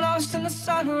 get lost in the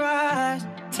sunrise.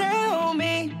 Tell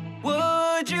me,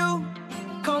 would you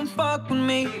come fuck with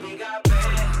me?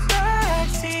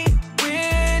 Backseat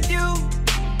with you,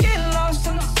 get lost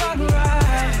in the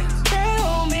sunrise.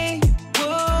 Tell me,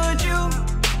 would you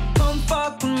come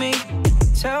fuck with me?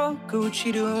 Tell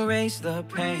Gucci to erase the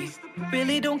pain.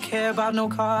 Really don't care about no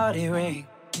Cardi ring.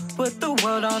 Put the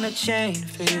world on a chain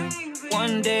for you.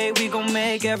 One day we gon'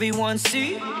 make everyone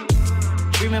see.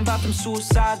 Dreaming about them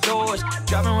suicide doors,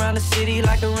 driving around the city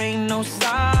like there ain't no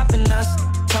stopping us.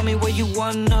 Tell me where you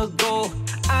wanna go,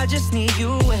 I just need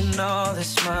you and all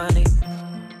this money.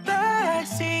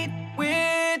 Backseat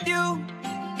with you,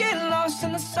 get lost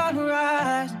in the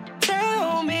sunrise.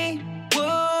 Tell me,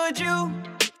 would you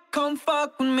come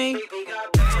fuck with me?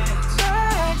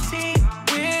 Backseat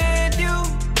with you,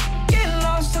 get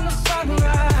lost in the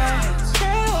sunrise.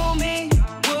 Tell me,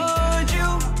 would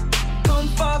you come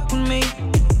fuck with me?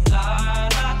 La,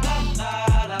 la.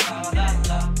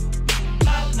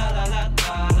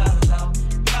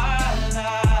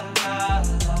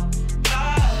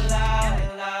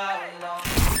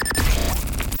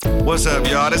 What's up,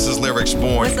 y'all? This is Lyrics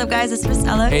Born. What's up, guys? It's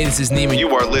Priscilla. Hey, this is Neiman.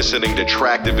 You are listening to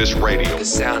Traktivist Radio, the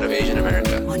sound of Asian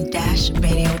America. On Dash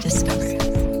Radio Discover.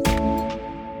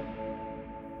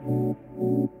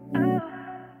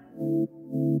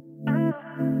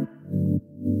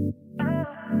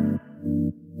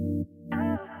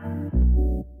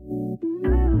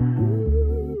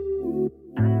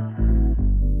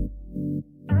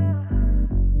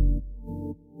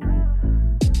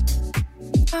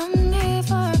 I'm here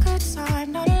for a good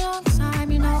time, not a long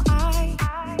time. You know I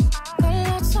got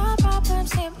lots of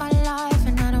problems in my life,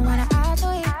 and I don't wanna add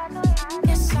to it.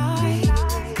 Yes, I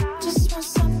just want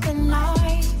something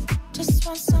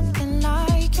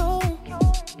like you.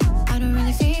 I don't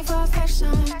really feel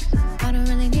perfection. I don't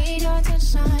really need your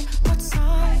attention. What's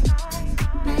time?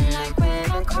 And like when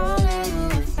I'm calling you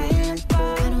a fan,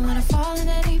 I don't wanna fall in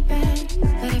the deep end,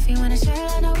 but if you wanna share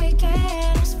on a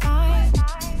weekend, it's fine.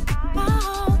 I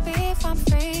hope if I'm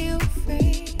free, you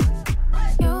free.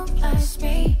 You bless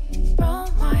me, roll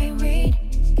my weed,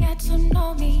 get to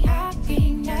know me,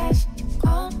 happiness.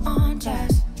 Call on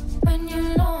just when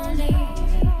you're lonely.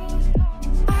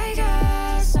 I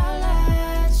guess I'll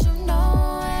let you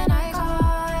know when I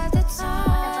got the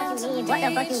time to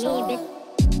meet you.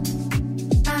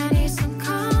 I need some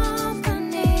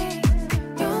company.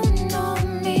 You know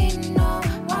me, no,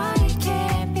 I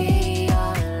can't be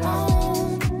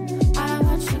alone. I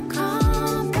want your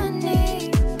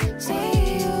company.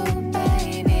 See you,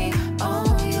 baby. Oh,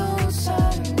 you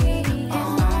serve me,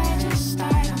 and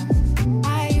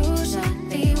I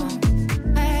usually won't,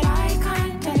 but I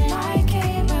kinda like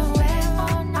it when we're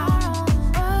on our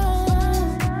own.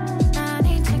 I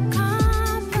need your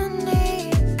company.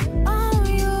 Oh,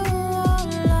 you all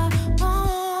alone.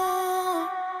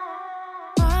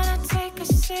 Wanna take a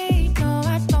seat? No,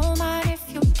 I don't mind if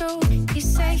you do. He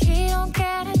say he don't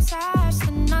get attached,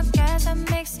 and I guess that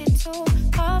makes it too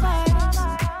obvious.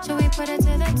 Should we put it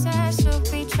to the test?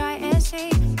 Should we try and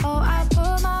see? Oh, I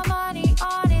put my money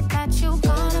on it that you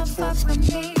gonna fuck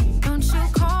with me. Don't you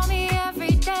call me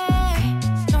every day?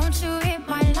 Don't you hit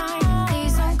my line?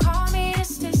 Please don't call me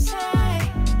just to say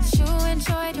that you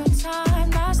enjoyed your time.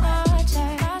 That's not it.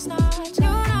 That's not it. You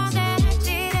know that I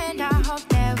did, and I hope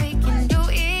that we can do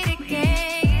it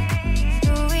again.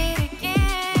 Do it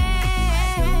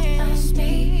again. That's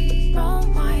me, roll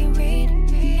my weed,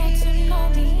 get to know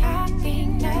me,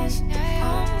 happiness.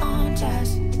 Come on,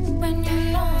 just when you're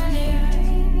lonely.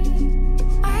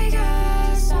 I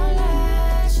guess I'll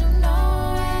let you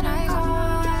know when I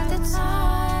got the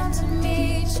time to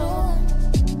meet you.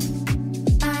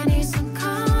 I need some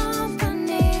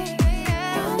company.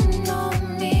 You know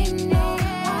me, no,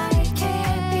 I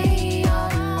can't be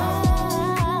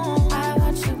alone. I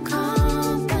want your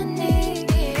company.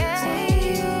 See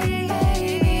you,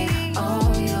 baby. Oh,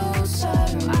 you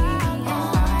serve me, and I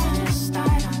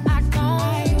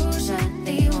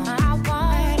usually won't,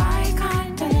 but I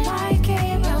kinda like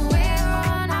it when we're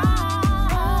on our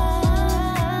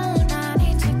own. I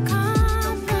need your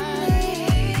company.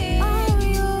 Oh,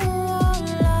 you all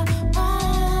alone.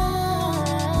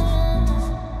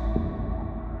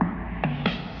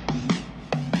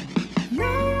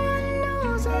 No one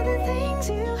knows all the things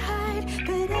you hide,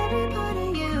 but every part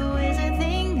of you is a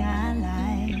thing I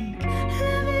like.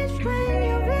 Love it when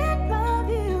you're in my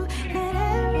view, not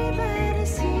everybody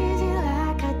sees you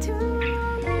like I do.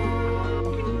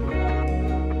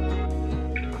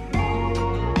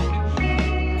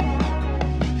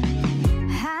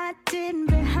 Hiding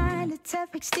behind a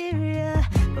tough exterior,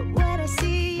 but what I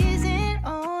see isn't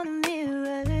on a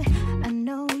mirror. I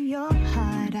know your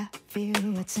heart, I feel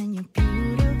what's in your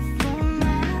beautiful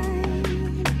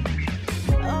mind.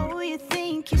 Oh, you think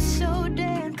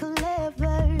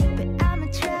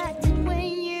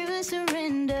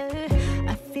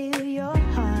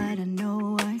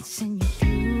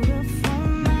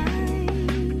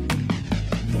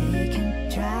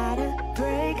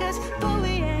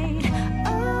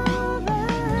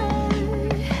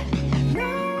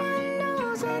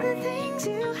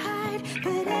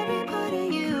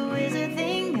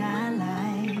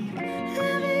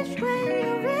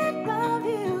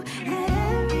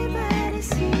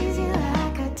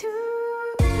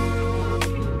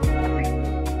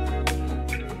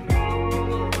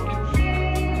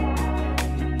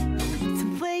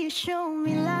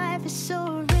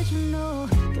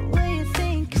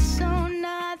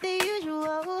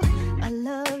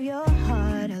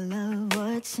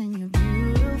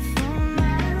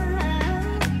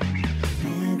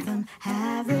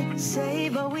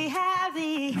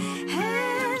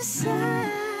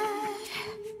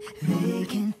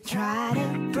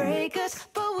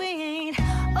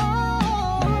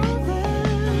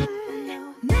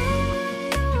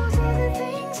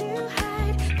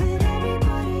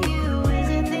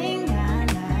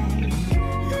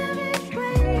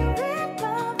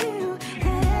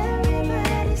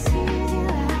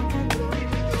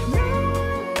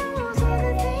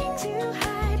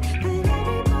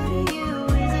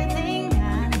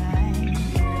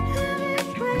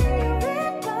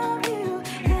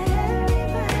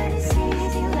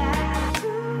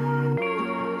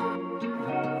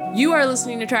You are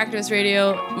listening to Traktivist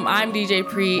Radio. I'm DJ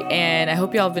Pre, and I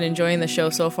hope y'all have been enjoying the show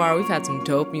so far. We've had some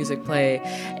dope music play,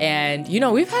 and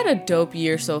we've had a dope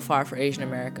year so far for Asian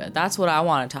America. That's what I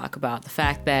want to talk about. The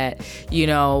fact that,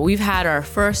 we've had our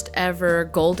first ever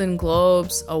Golden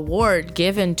Globes award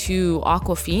given to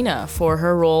Awkwafina for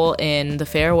her role in The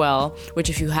Farewell, which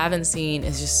if you haven't seen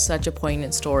is just such a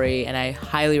poignant story, and I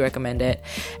highly recommend it.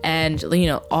 And,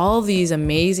 all these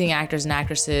amazing actors and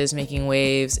actresses making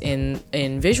waves in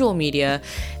visual media,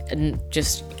 and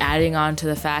just adding on to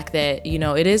the fact that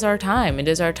it is our time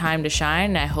to shine,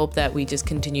 and I hope that we just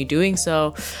continue doing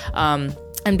so.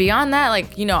 And beyond that,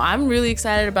 I'm really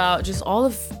excited about just all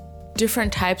of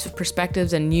different types of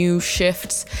perspectives and new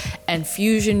shifts and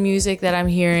fusion music that I'm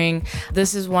hearing.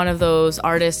 This is one of those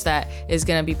artists that is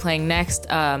going to be playing next.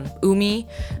 Umi,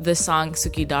 the song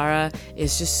Tsukidara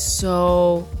is just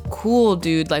so cool,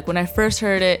 dude. When I first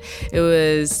heard it, it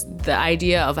was the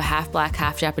idea of a half black,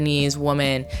 half Japanese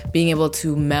woman being able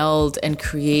to meld and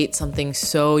create something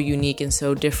so unique and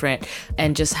so different,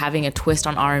 and just having a twist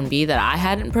on R&B that I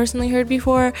hadn't personally heard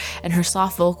before. And her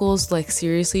soft vocals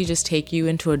seriously just take you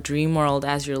into a dream world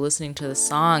as you're listening to the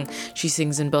song. She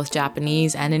sings in both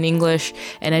Japanese and in English,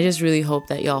 and I just really hope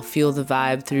that y'all feel the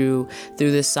vibe through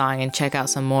this song and check out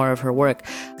some more of her work.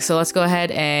 So let's go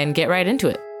ahead and get right into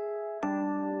it.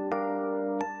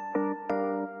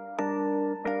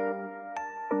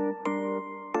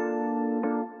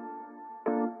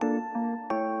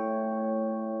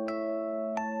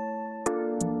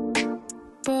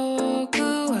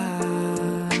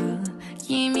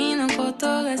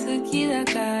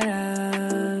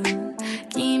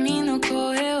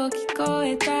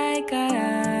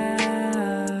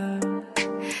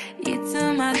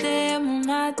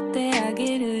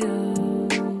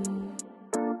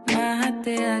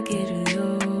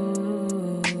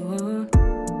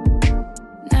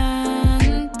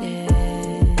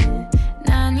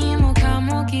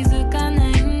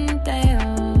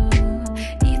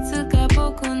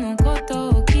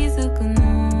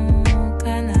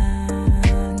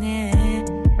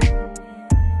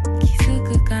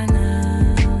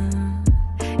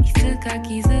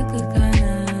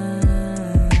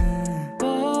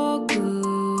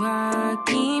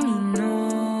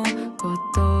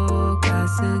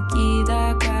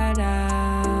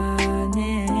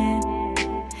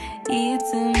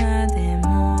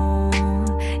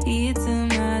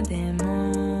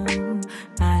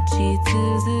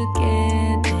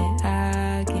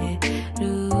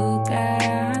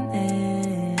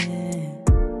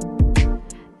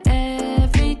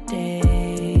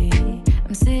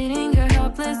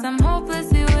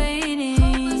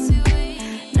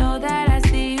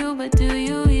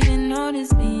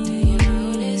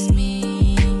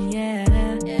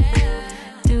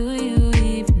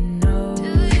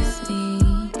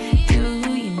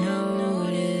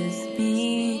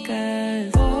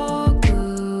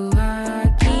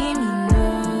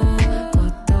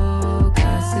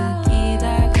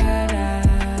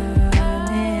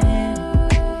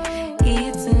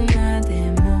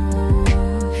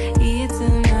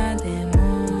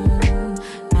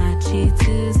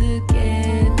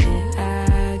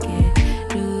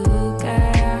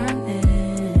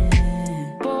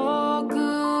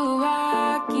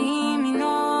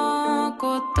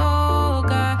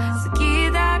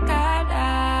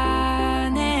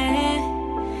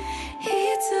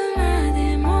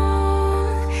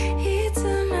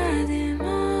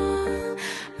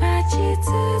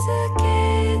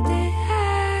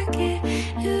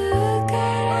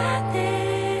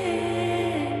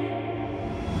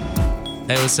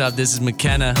 Hey, what's up? This is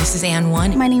McKenna. This is Ann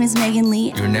One. My name is Megan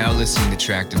Lee. You're now listening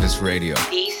to Traktivist Radio,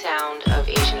 The sound of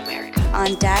Asian America.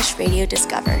 On Dash Radio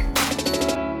Discover.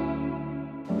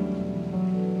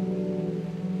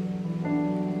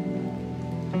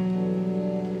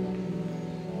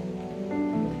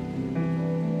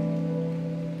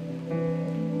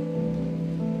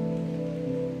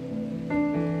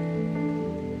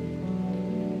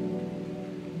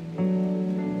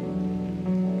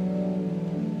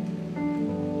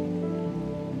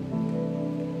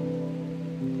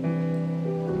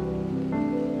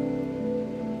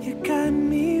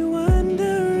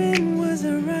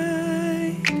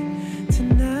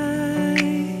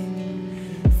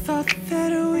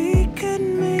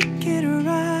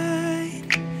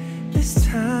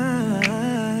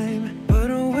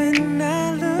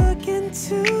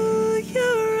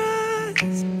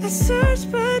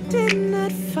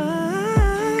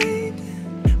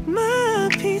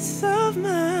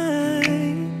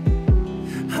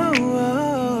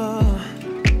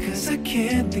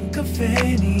 Can't think of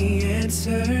any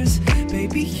answers.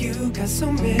 Baby, you got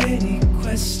so many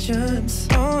questions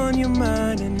on your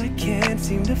mind, and I can't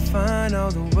seem to find all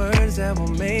the words that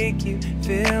will make you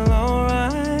feel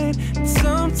alright.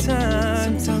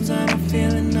 Sometimes I don't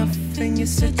feel enough and you're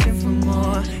searching for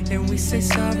more, and we say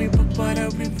sorry, but what are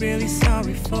we really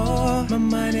sorry for? My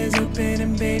mind is open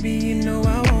and baby, you know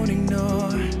I won't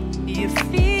ignore. You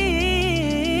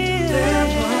feel there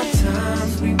are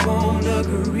times we won't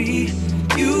agree.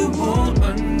 You won't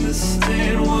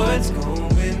understand what's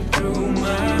going through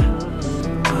my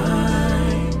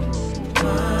mind.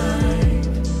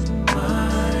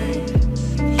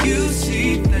 You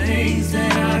see things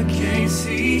that I can't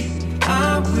see.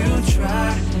 I will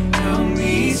try, help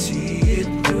me see it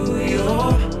through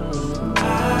your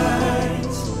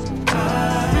eyes.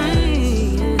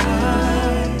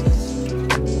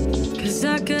 'Cause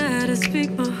I gotta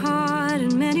speak my heart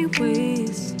in many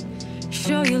ways.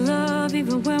 Show your love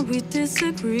even when we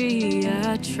disagree.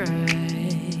 I try.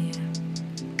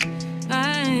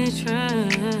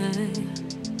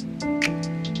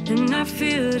 And I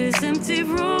feel this empty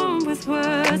room with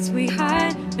words we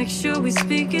hide. Make sure we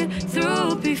speak it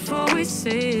through before we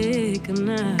say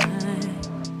goodnight.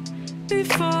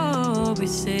 Before we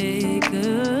say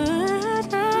goodnight.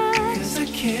 'Cause I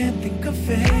can't think of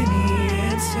any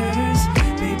answers.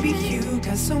 Baby, you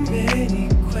got so many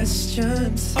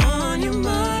questions on your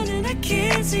mind, and I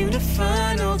can't seem to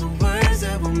find all the words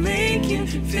that will make you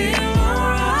feel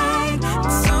alright.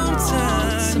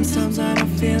 Sometimes I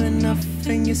don't feel enough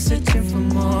and you're searching for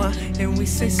more, and we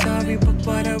say sorry, but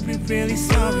what are we really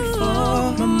sorry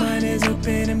for? My mind is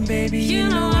open and baby, you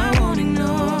know I won't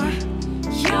ignore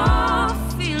your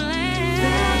feelings.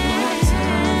 There are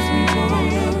times we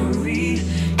won't agree.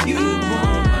 You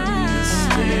won't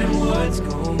understand what's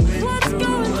going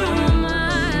through my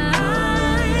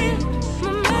mind.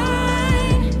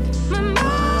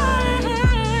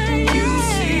 You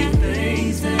see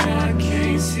things that I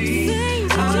can't see.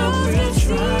 I will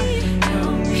try,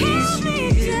 help me see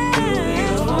it through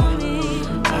your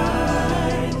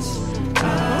eyes.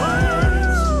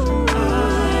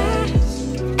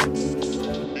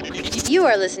 You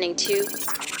are listening to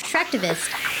Traktivist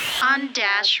on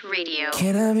Dash Radio.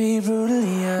 Can I be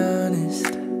brutally honest?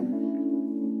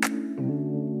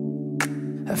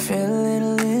 I feel a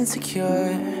little insecure.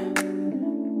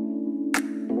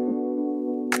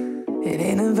 It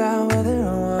ain't about whether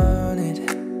I want it,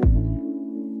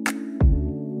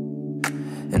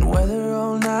 and whether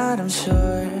or not I'm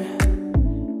sure.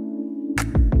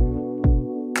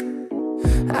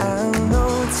 I don't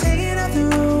know, taking out the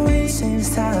road seems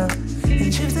time,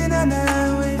 and drifting on the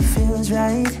highway feels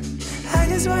right. I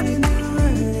just wanna do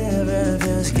whatever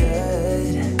feels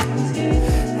good.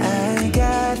 I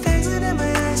got things in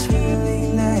my eyes for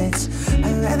late nights.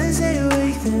 I'd rather stay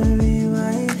awake than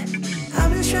rewind.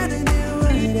 I'm just trying to do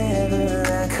whatever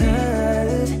I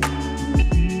could.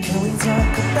 Can we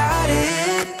talk about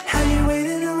it? How you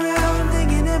waiting around,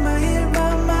 thinking in my head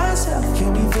by myself? Can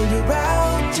we figure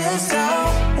out just how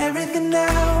everything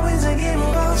now is a game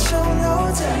of I'll show no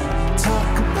time?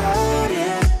 Talk about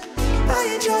it. I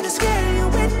ain't trying to scare you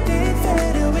with it,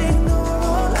 fade away, no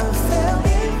all I felt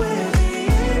it with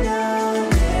being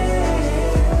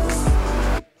honest.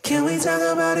 Can we talk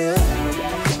about it?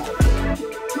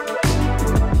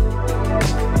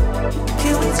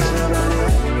 Can we talk about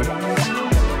it?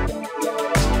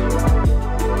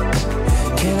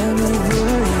 Can I be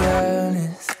really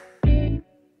honest?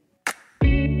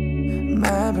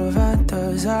 My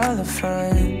bravado's all the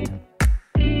front,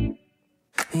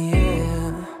 yeah.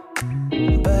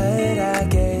 But I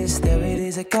guess there it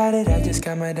is, I got it. I just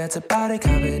got my doubts about it.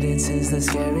 Confidence is the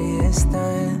scariest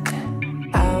thing.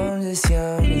 I'm just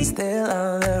young and still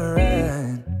on the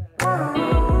run.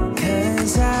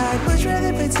 'Cause I'd much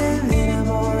rather pretend that I'm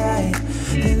alright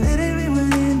than let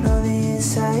everyone in on the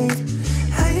inside.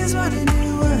 I just wanna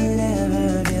do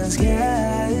whatever feels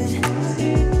good.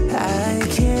 I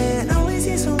can only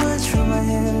see so much from my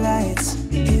headlights.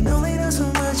 Can only know so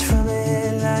much from a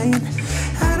headline.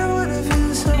 I don't wanna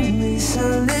feel so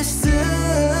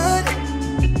misunderstood.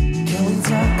 Can we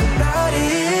talk about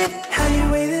it? How you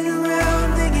waiting around,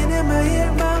 thinking in my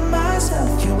head by myself?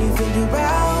 Can we figure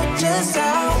out just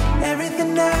how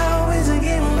everything now is a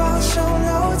game of I'll show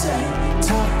no time?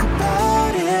 Talk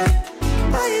about it.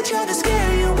 I ain't trying to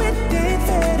scare you with it,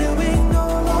 fade away, no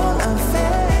all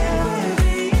unfair.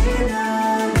 Being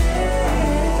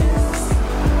honest.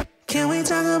 Can we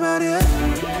talk about it?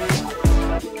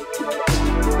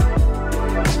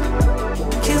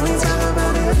 Can we talk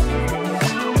about it?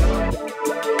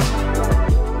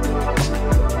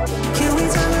 Can we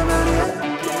talk about it?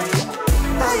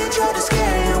 I ain't trying to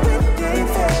scare you with it,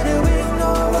 fade away, no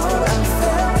all unfair.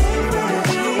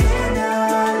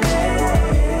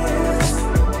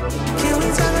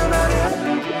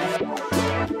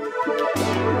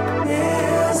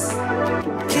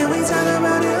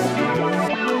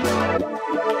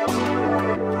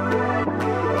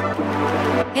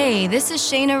 Hey, this is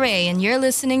Shayna Ray, and you're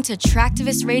listening to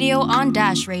Traktivist Radio on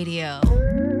Dash Radio.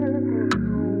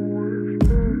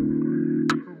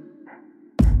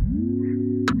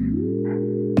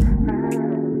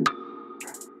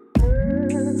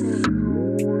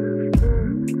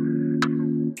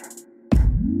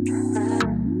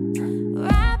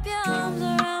 Wrap your arms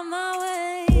around my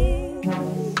waist,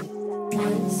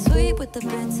 sweet with the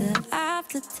bitter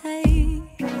aftertaste.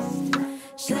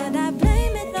 Should I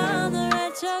blame it on the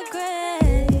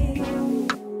retrograde?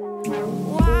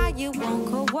 Why you won't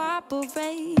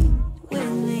cooperate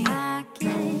with me? I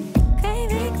get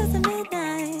craving close to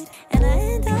midnight, and I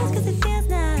indulge cause it feels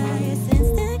nice.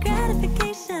 Instant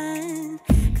gratification,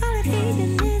 call it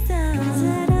hedonism.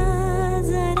 Zara,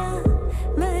 zara,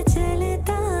 मैं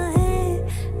चलता है,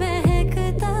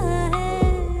 महकता है,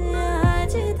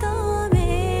 आज तो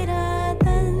मेरा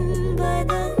तन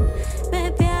बदन, मैं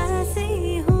प्यासी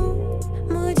हूँ,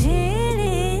 मुझे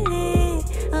ले ले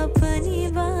अपनी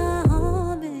बाहों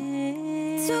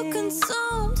में. Too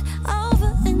consumed,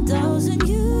 overindulging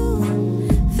you,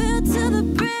 filled to the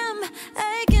brim,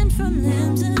 aching from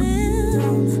limb to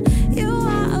limb. You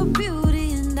are a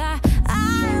beauty and I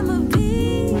am a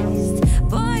beast.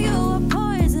 Boy, you're a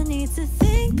poison, need to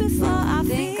think before I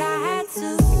think I had to.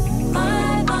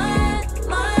 Mine,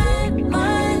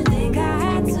 think I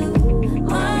had to.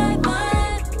 Mine,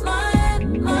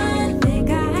 think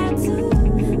I had to.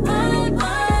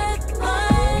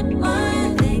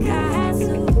 Mine, think I had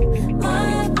to.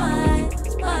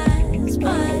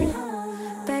 Mine.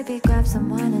 Baby, grab some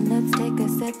wine and let's take a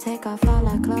sip. Take off all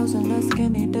our clothes and let's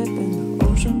skinny dip in the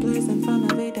ocean. Place in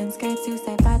front of Eden's gates. You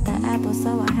say about the apple,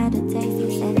 so I had to taste.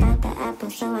 You say about the apple,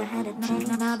 so I had to taste.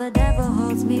 Now the devil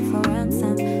holds me for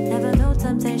ransom. Never knew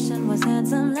temptation was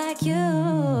handsome like you.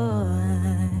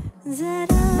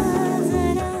 Zara,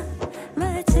 zara,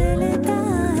 मैं चलता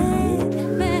है,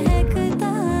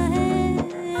 महकता है,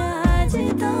 आज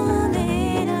तो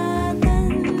मेरा तन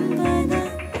बदन,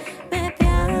 मैं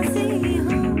प्यासी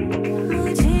हूँ,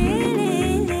 मुझे ले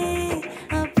ले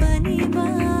अपनी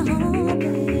बाहों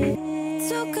में.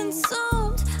 Too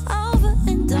consumed,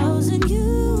 overindulging you,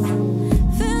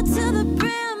 filled to the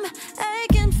brim,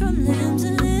 aching from limb to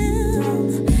limb.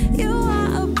 You are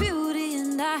a beauty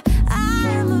and I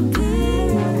am a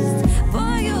beast.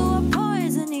 Boy, you're a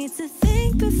poison, need to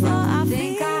think before I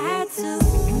think I had to.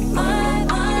 Mine,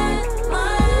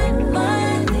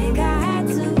 think I had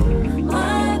to.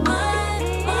 Mine, think I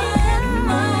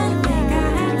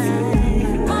had to.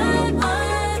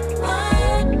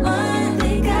 Mine,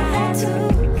 think I had to.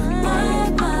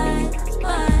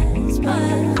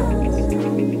 Mine.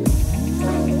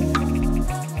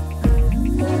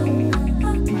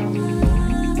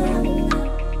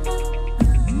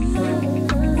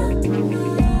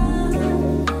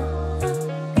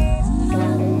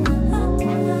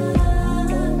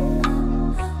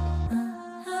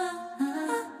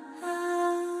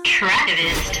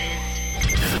 Traktivist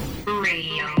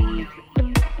Radio.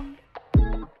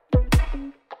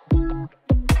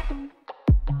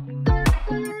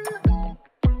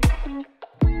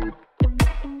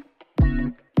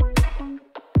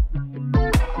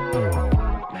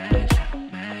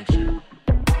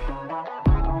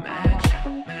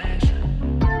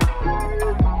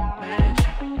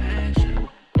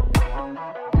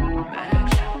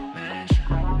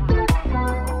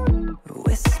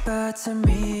 Whisper to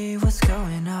me what's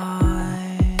going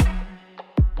on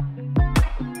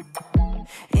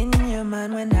in your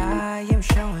mind when I am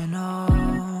showing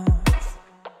off.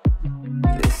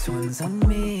 This one's on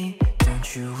me,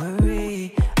 don't you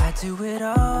worry. I do it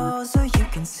all so you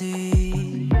can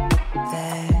see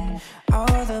that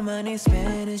all the money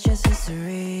spent is just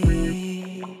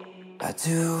history. I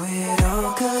do it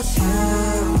all cause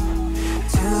you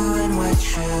doing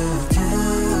what you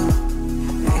do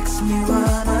makes me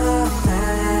wanna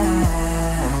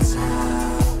max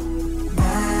out.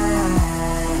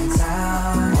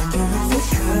 Wonder if it's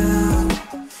true,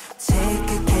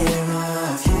 taking care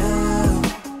of you,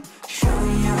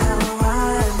 showing you how I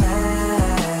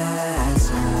max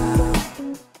out.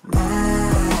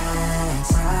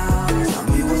 Tell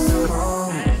me what's the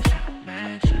move,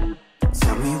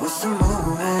 tell me what's the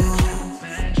move,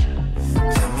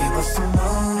 tell me what's the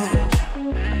move,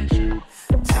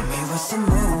 tell me what's the move.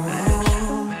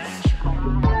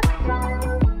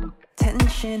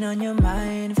 Tension on your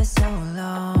mind for so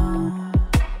long,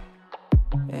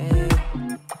 hey.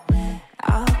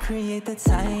 I'll create the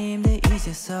time to ease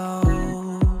your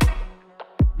soul.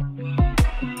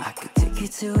 I could take you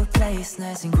to a place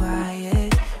nice and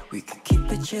quiet. We could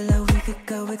keep it chill or we could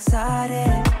go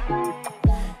excited.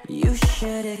 You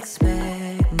should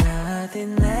expect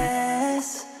nothing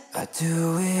less. I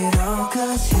do it all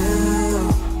 'cause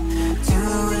you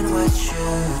doing what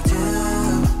you do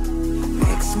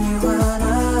makes me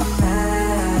wanna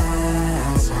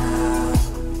max out.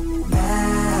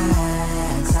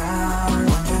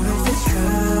 Wonder if it's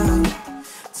true,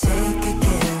 taking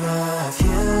care of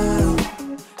you,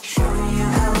 showing you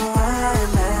how I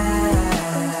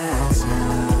max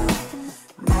out.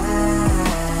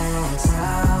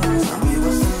 Tell me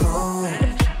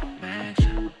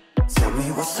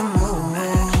what's the move,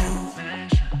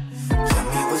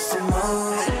 tell me what's the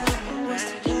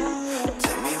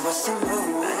move.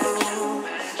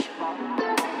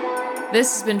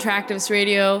 This has been Traktivist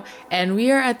Radio, and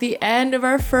we are at the end of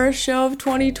our first show of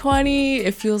 2020.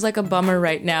 It feels like a bummer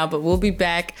right now, but we'll be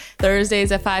back Thursdays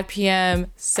at 5 p.m.,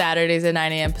 Saturdays at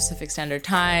 9 a.m. Pacific Standard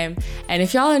Time. And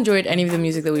if y'all enjoyed any of the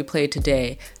music that we played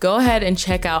today, go ahead and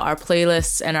check out our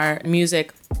playlists and our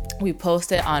music. We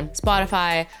post it on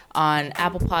Spotify, on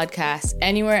Apple Podcasts,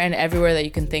 anywhere and everywhere that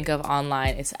you can think of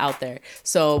online. It's out there.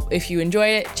 So if you enjoy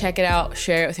it, check it out,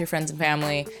 share it with your friends and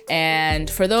family. And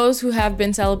for those who have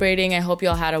been celebrating, I hope you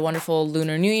all had a wonderful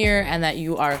Lunar New Year and that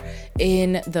you are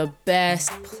in the best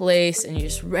place and you're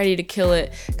just ready to kill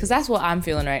it, because that's what I'm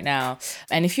feeling right now.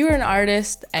 And if you're an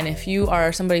artist, and if you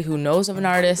are somebody who knows of an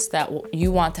artist that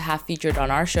you want to have featured on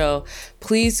our show,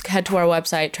 please head to our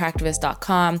website,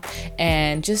 traktivist.com,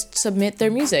 and just submit their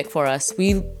music for us.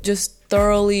 We just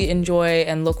thoroughly enjoy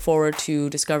and look forward to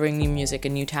discovering new music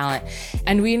and new talent,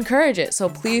 and we encourage it. So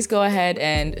please go ahead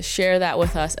and share that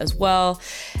with us as well.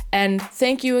 And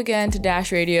thank you again to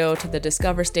Dash Radio, to the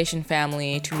Discover Station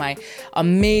family, to my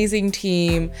amazing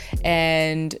team,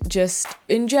 and just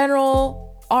in general,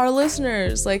 our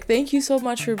listeners. Like, thank you so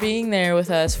much for being there with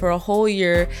us for a whole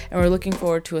year, and we're looking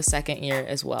forward to a second year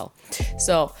as well.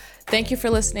 So thank you for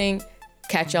listening.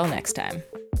 Catch y'all next time.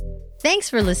 Thanks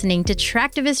for listening to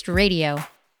Traktivist Radio.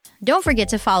 Don't forget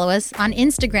to follow us on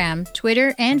Instagram,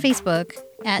 Twitter, and Facebook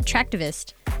at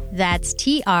Traktivist. That's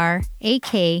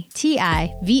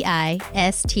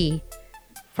TRAKTIVIST.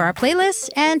 For our playlist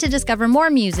and to discover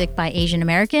more music by Asian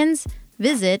Americans,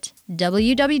 visit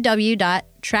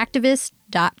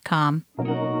www.traktivist.com.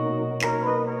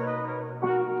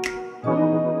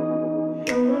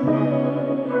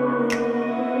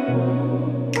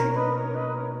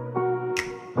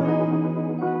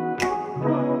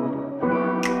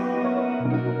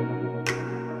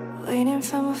 Waiting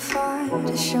from afar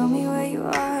to show me where you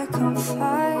are, come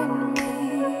find me.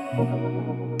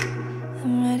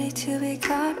 I'm ready to be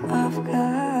caught off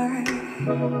guard.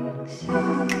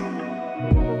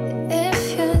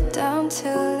 If you're down to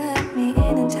let me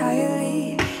in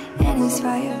entirely and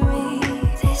inspire me,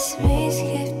 this may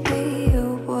skip me.